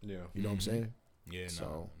coming. Yeah. You know what I'm saying? Yeah,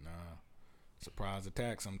 So- nah. Surprise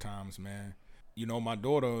attack sometimes, man. You know, my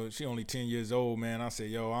daughter, she only 10 years old, man. I said,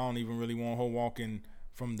 yo, I don't even really want her walking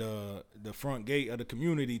from the front gate of the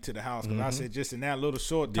community to the house. Because I said, just in that little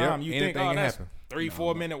short Yep, time, you think, anything oh, can that's happen.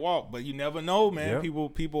 3-4 minute walk. But you never know, man.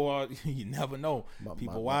 Yep. People are, you never know.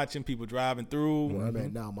 People my- watching, people driving through. Where I'm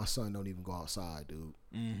at now, my son don't even go outside, dude.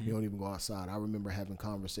 He don't even go outside. I remember having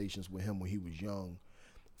conversations with him when he was young.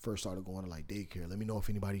 First started going to like daycare. Let me know if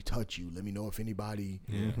anybody touch you. Let me know if anybody,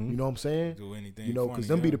 you know what I'm saying? Do anything You know, funny, because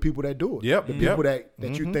them be yeah. the people that do it. Yep, The yep. people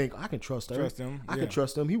that you think I can trust her. Trust them, I yeah. can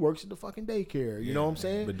trust him. He works at the fucking daycare. You know what I'm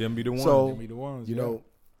saying? But them be the ones. So Them be the ones, you yeah. know,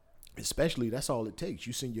 especially that's all it takes.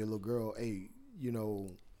 You send your little girl, hey,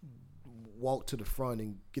 walk to the front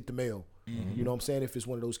and get the mail. You know what I'm saying? If it's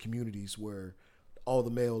one of those communities where all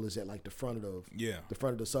the mail is at like the front of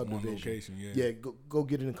the subdivision. location, yeah. go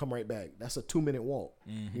get it and come right back. That's a 2-minute walk.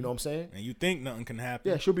 You know what I'm saying? And you think nothing can happen.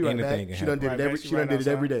 Yeah, she'll be right Anything back. can She done happen. did it Right every. back, She she done right did it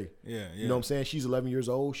every outside. day. Yeah. You know what I'm saying? She's 11 years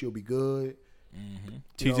old. She'll be good.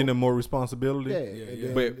 Teaching them more responsibility. Yeah, Yeah, and yeah.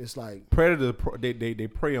 then But- it's like Predator, they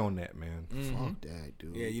prey on that, man. fuck that,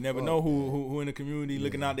 dude. Yeah, you never Fuck know that. who in the community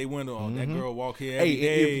looking out their window. Oh, that girl walk here Hey, every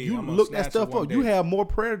day. if you I'ma look snatch that her stuff one up, you day. have more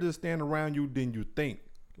predators standing around you than you think.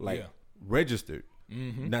 Like Yeah. registered.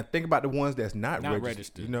 Now think about the ones that's not not registered.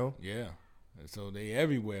 registered. You know. Yeah. And so they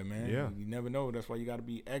everywhere, man. Yeah. You never know. That's why you got to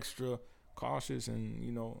be extra cautious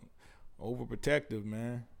and overprotective,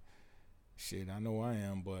 man. Shit, I know I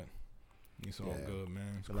am, but it's all Yeah. good,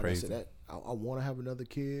 man. So like crazy. I said, I want to have another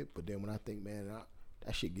kid, but then when I think, man,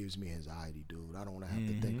 that shit gives me anxiety, dude. I don't want to have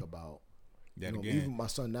to think about. That You know, again. even my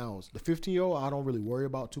son now, the 15-year-old, I don't really worry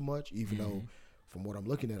about too much, even though from what I'm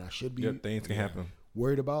looking at, I should be Yep, things can happen.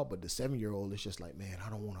 worried about. But the 7-year-old, it's just like, man, I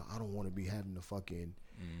don't want to be having to fucking.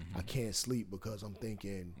 I can't sleep because I'm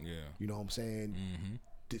thinking. Yeah. You know what I'm saying?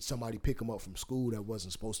 Did somebody pick him up from school that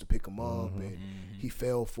wasn't supposed to pick him up, and he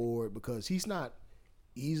fell for it because he's not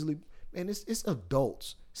easily. Man, it's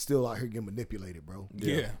adults still out here getting manipulated, bro.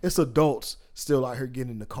 Yeah. It's adults still out here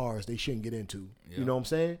getting in the cars they shouldn't get into. Yeah. You know what I'm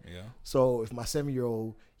saying? Yeah. So if my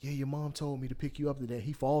 7-year-old, your mom told me to pick you up today,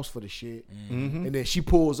 he falls for the shit, Mm-hmm. and then she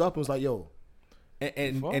pulls up and was like, yo,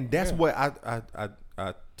 And that's yeah. what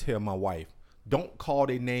I tell my wife. Don't call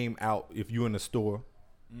their name out if you're in the store.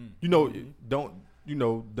 You know, don't Yeah, do you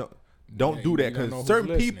that don't know because who's certain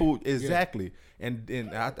listening. people Yeah. exactly. And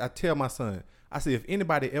I tell my son, I say if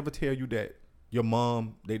anybody ever tell you that your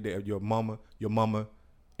mom, your mama,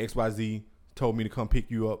 XYZ told me to come pick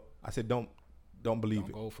you up, I said don't believe Don't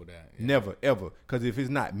it. go for that. Yeah. Never ever, because if it's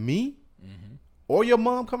not me or your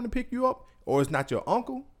mom coming to pick you up, or it's not your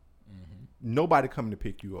uncle, nobody coming to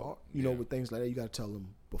pick you up. you know, with things like that, you got to tell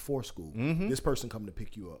them before school. Mm-hmm. This person coming to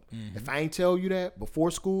pick you up. If I ain't tell you that before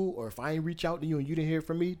school, or if I ain't reach out to you and you didn't hear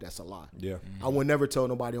from me, that's a lie. Yeah. I would never tell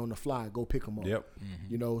nobody on the fly, go pick them up. Yep.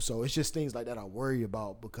 You know, so it's just things like that I worry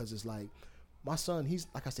about because it's like my son, he's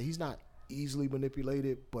like I said, he's not easily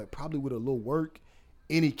manipulated, but probably with a little work,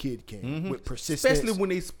 any kid can with persistence. Especially when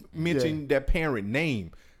they mention their parent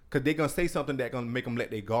name, because they're gonna say something that's gonna make them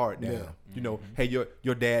let their guard down. Yeah. You know, hey,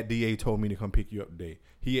 your dad DA told me to come pick you up today.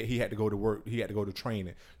 He had to go to work. He had to go to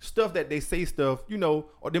training. Stuff that they say stuff, you know,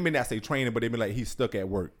 or they may not say training, but they be like he's stuck at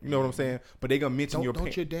work. You know what I'm saying? But they gonna mention your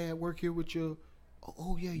don't your dad work here with your?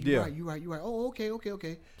 Oh yeah, Yeah. you right. Oh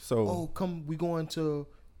okay. So- oh come, we going to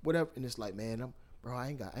whatever, and it's like, man, I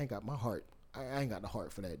ain't got my heart. I ain't got the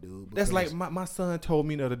heart for that, dude. That's because- like my son told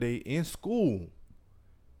me the other day in school.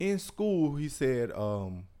 In school, he said,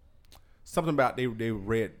 something about they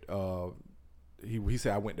read. He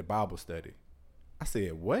said I went to Bible study. I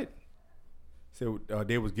said what? Said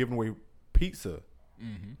they was giving away pizza.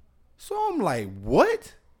 Mm-hmm. So I'm like,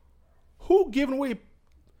 what? Who giving away?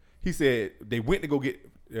 He said they went to go get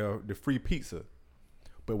the free pizza,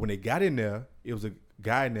 but when they got in there, it was a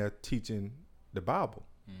guy in there teaching the Bible.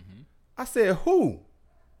 Mm-hmm. I said, who?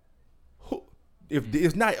 If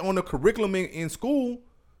it's not on the curriculum in school,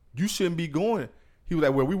 you shouldn't be going. He was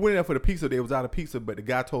like, well, we went in there for the pizza. They was out of pizza, but the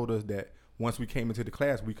guy told us that once we came into the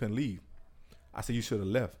class, we couldn't leave. I said, you should have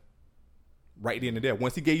left. Right then and there.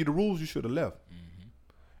 Once he gave you the rules, you should have left. Mm-hmm.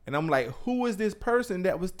 And I'm like, who is this person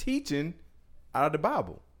that was teaching out of the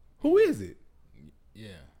Bible? Who is it? Yeah.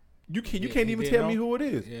 You can't even tell me who it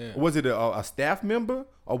is. Yeah. Was it a staff member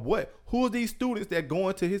or what? Who are these students that go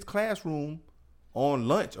into his classroom on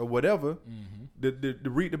lunch or whatever to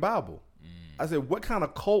read the Bible? I said, what kind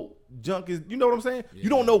of cult junk is, you know what I'm saying? Yeah. You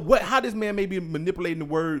don't know how this man may be manipulating the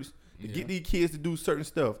words to get these kids to do certain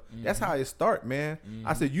stuff. That's how it start, man.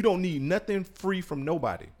 I said, you don't need nothing free from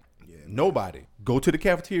nobody. Yeah, nobody. Go to the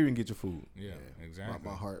cafeteria and get your food. Yeah, exactly.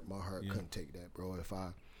 My heart couldn't take that, bro.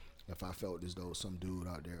 If I felt as though some dude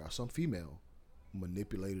out there or some female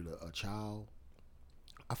manipulated a child,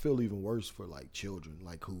 I feel even worse for like children,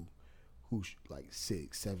 like who's like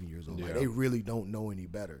 6, 7 years old. Like they really don't know any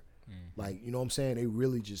better. Like, you know what I'm saying? They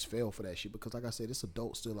really just fell for that shit because, like I said, this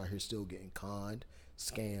adult still out here still getting conned,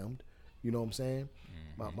 scammed. You know what I'm saying?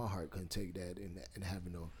 My heart couldn't take that and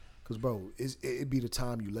having no, because bro, it'd be the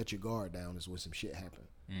time you let your guard down is when some shit happen.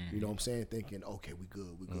 You know what I'm saying? Thinking, okay, we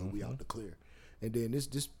good, we out the clear, and then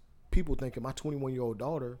this people thinking my 21-year-old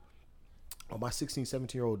daughter or my 16,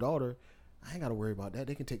 17-year-old daughter, I ain't got to worry about that.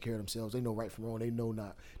 They can take care of themselves. They know right from wrong. They know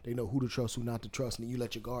who to trust, who not to trust. And you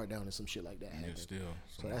let your guard down and some shit like that happen.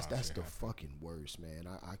 So that's the fucking worst, man.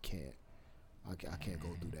 I can't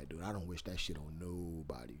go through that, dude. I don't wish that shit on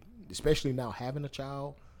nobody. Especially now having a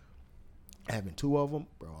child, having 2 of them,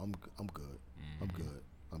 bro. I'm good.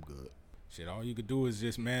 I'm good. Shit, all you could do is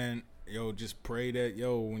just, man, just pray that,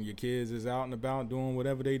 when your kids is out and about doing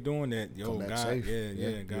whatever they doing, that, God,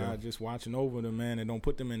 safe. God just watching over them, man, and don't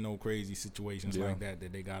put them in no crazy situations like that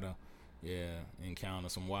they gotta, encounter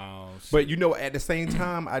some wild shit. But, at the same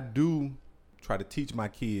time, I do try to teach my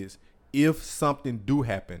kids, if something do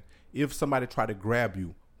happen, if somebody try to grab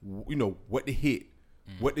you, what to hit,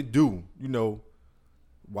 what to do,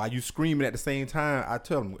 while you screaming at the same time, I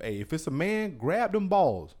tell them, hey, if it's a man, grab them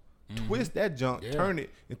balls. Twist that junk, turn it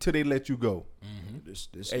until they let you go.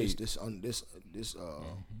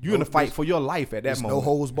 You're in a fight for your life at that moment. No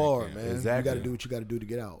holds barred, man. Exactly. You got to do what you got to do to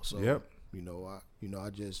get out. So, yep.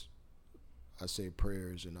 I say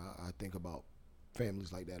prayers and I think about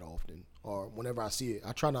families like that often. Or whenever I see it,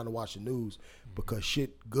 I try not to watch the news because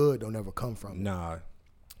shit good don't ever come from it. Nah.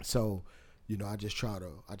 So, I just try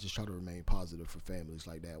to remain positive for families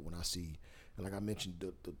like that when I see, and like I mentioned,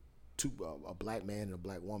 a black man and a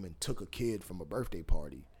black woman took a kid from a birthday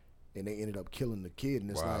party and they ended up killing the kid, and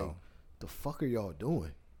it's like, the fuck are y'all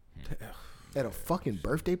doing at a fucking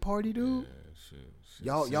birthday party, dude?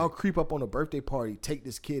 Y'all creep up on a birthday party, take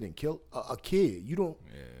this kid and kill a kid. You don't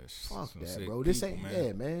fuck that, bro. This ain't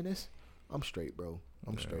man. I'm straight, bro.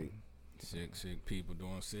 I'm straight. Sick people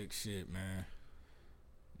doing sick shit, man.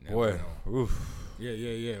 Boy, oof.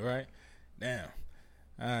 Yeah, right. Damn.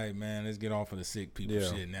 All right, man. Let's get off of the sick people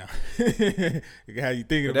shit now. How you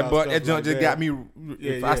thinking about that? That junk just got me.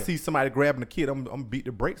 If I yeah. see somebody grabbing a kid, I'm beat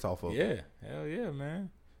the brakes off of. Yeah, hell yeah, man.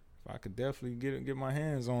 If I could definitely get my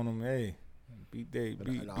hands on them, hey, beat them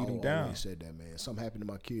down. I always said that, man. Something happened to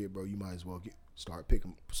my kid, bro. You might as well start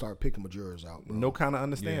picking my jurors out, bro. No kind of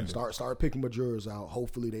understanding. Start picking my jurors out.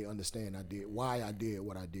 Hopefully they understand why I did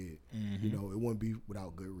what I did. It wouldn't be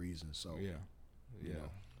without good reason. So yeah.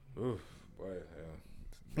 Oof, boy, hell.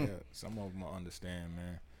 Yeah, some of them understand,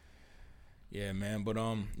 man. Yeah, man. But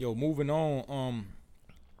moving on.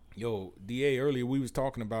 DA, earlier we was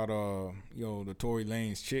talking about the Tory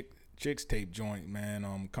Lanez Chicks tape joint,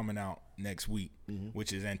 man. Coming out next week,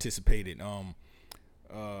 which is anticipated. I'm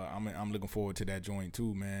looking forward to that joint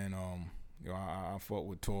too, man. I fought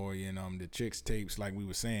with Tory, and the Chicks tapes, like we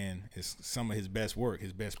were saying, is some of his best work,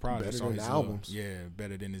 his best projects. Better than his albums.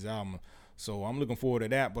 Better than his album. So I'm looking forward to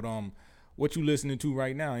that. But what you listening to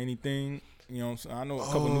right now? Anything? I know a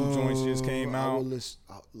couple new joints just came out.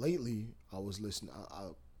 Lately, I was listening.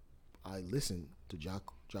 I listened to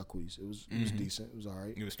Jacquees. It was decent. It was all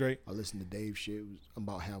right. It was straight. I listened to Dave shit. I'm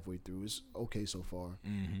about halfway through. It's okay so far.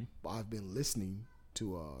 But I've been listening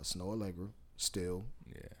to Snow Allegra still.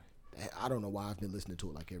 Yeah. I don't know why I've been listening to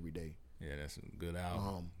it like every day. Yeah, that's a good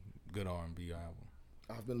album. Good R&B album.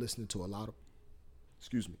 I've been listening to a lot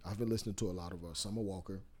excuse me, I've been listening to a lot of Summer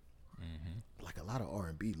Walker, like a lot of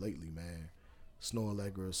R&B lately, man. Snow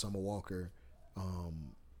Allegra, Summer Walker.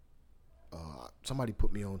 Somebody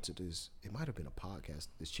put me on to this. It might have been a podcast.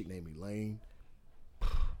 This chick named Elaine.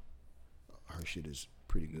 Her shit is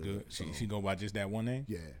pretty good. So, she go by just that one name?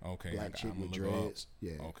 Yeah. Okay. Black chick with dreads.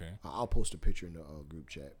 Yeah. Okay. I'll post a picture in the group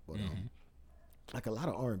chat. But like a lot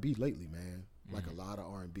of R&B lately, man. Like a lot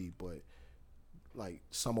of R&B, but like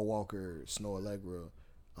Summer Walker, Snow Allegra,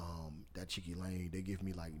 that chick Elaine, they give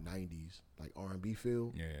me like 90s, like R&B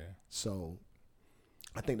feel. Yeah. So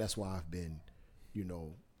I think that's why I've been,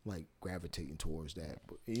 like gravitating towards that.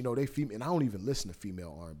 But they female, and I don't even listen to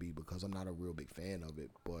female R&B because I'm not a real big fan of it.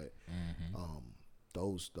 But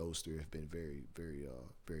those three have been very, very,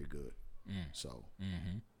 very good. So.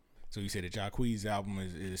 So you said the Jacquees album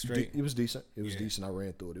is straight? It was decent. It was decent. I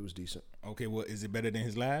ran through it. It was decent. Okay, well, is it better than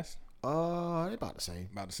his last? About the same.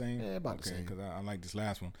 About the same? Yeah, about the same. Because I like this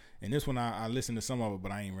last one. And this one, I listened to some of it,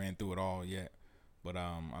 but I ain't ran through it all yet. But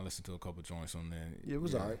I listened to a couple joints on there. Yeah, it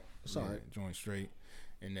was all right. It's all right. Joint straight.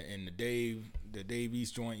 And the Dave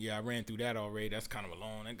East joint, I ran through that already. That's kind of a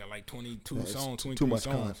long. That got like 22 songs, 23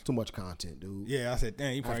 songs. Too much content, dude. Yeah, I said,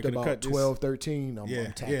 dang, you probably After could have cut 12, this. 13, I'm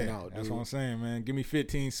tapping out, dude. That's what I'm saying, man. Give me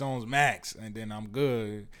 15 songs max, and then I'm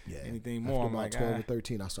good. Yeah. Anything more, After I'm like, 12 or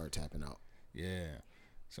 13, I start tapping out. Yeah.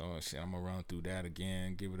 So shit, I'm gonna run through that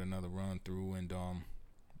again, give it another run through, and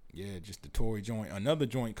just the Tory joint, another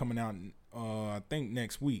joint coming out, I think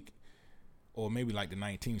next week, or maybe like the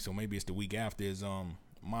 19th. So maybe it's the week after. Is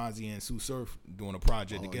Mozzie and Sue Surf doing a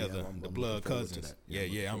project together, yeah, I'm Blood Cousins.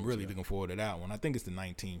 I'm really that. looking forward to that one. I think it's the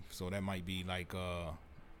 19th, so that might be like a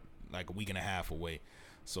week and a half away.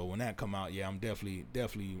 So when that come out, I'm definitely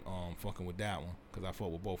fucking with that one because I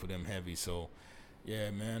fuck with both of them heavy. So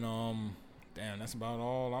yeah, man. Damn, that's about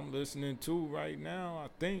all I'm listening to right now. I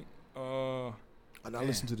think. And I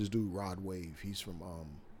listen to this dude Rod Wave. He's from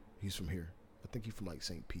here. I think he's from like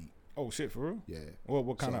St. Pete. Oh shit, for real? Yeah. Well,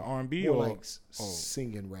 what kind of R&B more or like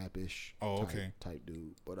singing rapish? Type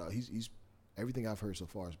dude. But he's everything I've heard so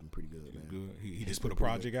far has been pretty good, man. Good. He just put a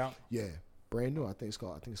project out. Yeah, brand new. I think it's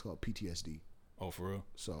called PTSD. Oh, for real?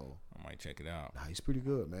 So I might check it out. Nah, he's pretty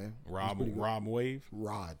good, man. Rob Wave.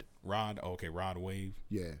 Rod. Okay, Rod Wave.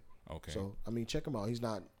 Yeah. Okay. So check him out. He's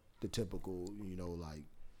not the typical, like.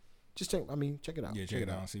 Just check it out. Yeah, check it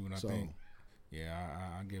out and see what I think. Yeah,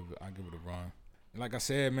 I give it a run. Like I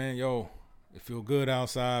said, man, it feel good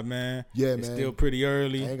outside, man. Yeah, it's man. still pretty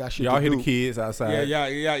early. I ain't got shit Y'all to hear do. the kids outside. Yeah,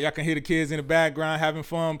 y'all can hear the kids in the background having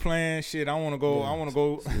fun playing. Shit, I want to go. I want to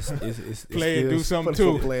go play and do something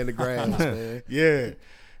too. Play in the grass, man. Yeah,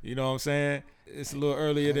 you know what I'm saying. It's a little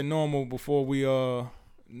earlier than normal before we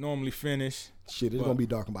normally finish. Shit, it's gonna be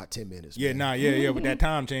dark in about 10 minutes. Yeah, man. with that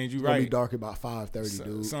time change, it's right. Gonna be dark about 5:30,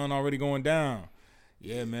 dude. Sun already going down.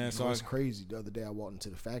 Yeah, man. So it's crazy. The other day I walked into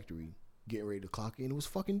the factory, getting ready to clock in. It was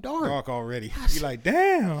fucking dark. Dark already. You like,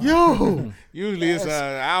 damn. Yo. Usually it's an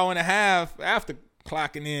hour and a half after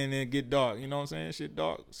clocking in and get dark. You know what I'm saying? Shit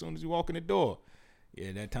dark as soon as you walk in the door.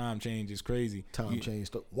 Yeah, that time change is crazy. Time change.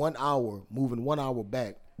 1 hour, moving 1 hour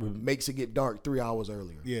back makes it get dark 3 hours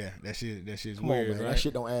earlier. Yeah, that shit's Come weird, on, man. right? That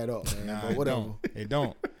shit don't add up, man. Nah, but whatever. It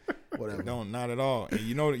don't. Whatever. It don't, not at all. And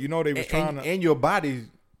you know they was trying to. And your body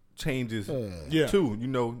changes Yeah. too.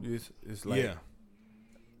 It's like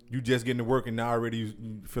you just getting to work and now already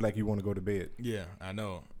you feel like you want to go to bed. Yeah, I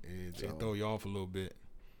know. It throw you off a little bit.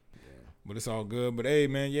 But it's all good. But hey,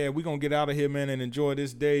 man, we gonna get out of here, man, and enjoy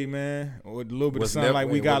this day, man. Or a little bit of sunlight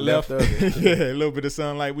we got left. Yeah, a little bit of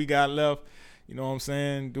sunlight we got left. You know what I'm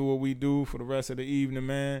saying? Do what we do for the rest of the evening,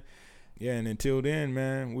 man. Yeah, and until then,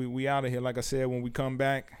 man, we out of here. Like I said, when we come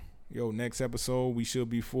back, next episode we should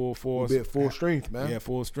be full force. We'll be at full strength, man. Yeah,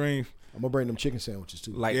 full strength. I'm gonna bring them chicken sandwiches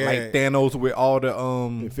too. Like Thanos with all the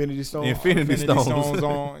Infinity Stones. Infinity Stones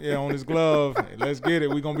on his glove. Let's get it.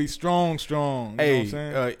 We gonna be strong. You know what I'm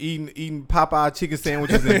saying? Eating Popeye chicken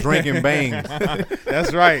sandwiches and drinking bangs.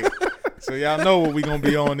 That's right. So y'all know what we gonna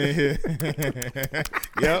be on in here.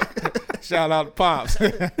 Yep. Shout out to Pops.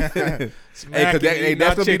 That's gonna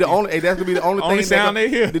be the only thing sound they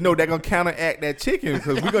hear. No, they're gonna counteract that chicken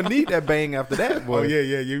because we're gonna need that bang after that, boy. Oh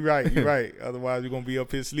yeah, you're right. Otherwise, we're gonna be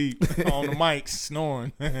up here asleep on the mics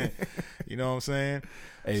snoring. You know what I'm saying?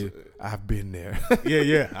 Hey, I've been there.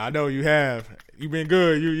 Yeah, I know you have. You've been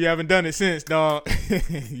good. You haven't done it since, dog.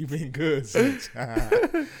 You've been good since.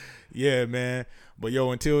 Yeah, man. But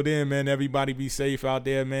until then, man, everybody be safe out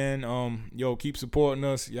there, man. Keep supporting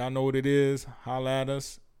us. Y'all know what it is. Holla at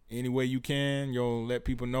us any way you can. Let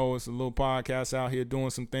people know it's a little podcast out here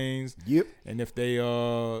doing some things. Yep. And if they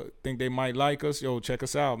think they might like us, check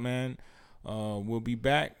us out, man. We'll be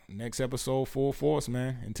back next episode, full force,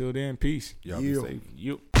 man. Until then, peace. Y'all be safe.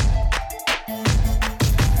 Yep.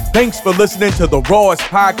 Thanks for listening to the rawest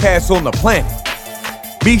podcast on the planet.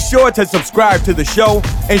 Be sure to subscribe to the show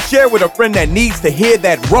and share with a friend that needs to hear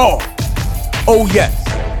that raw. Oh yes,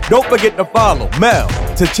 don't forget to follow Mel,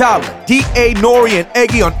 T'Challa, D.A., Nori, and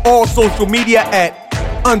Eggy on all social media at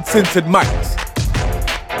Uncensored Mics.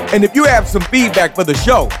 And if you have some feedback for the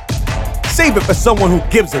show, save it for someone who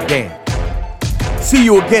gives a damn. See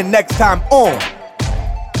you again next time on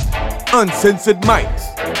Uncensored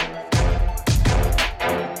Mics.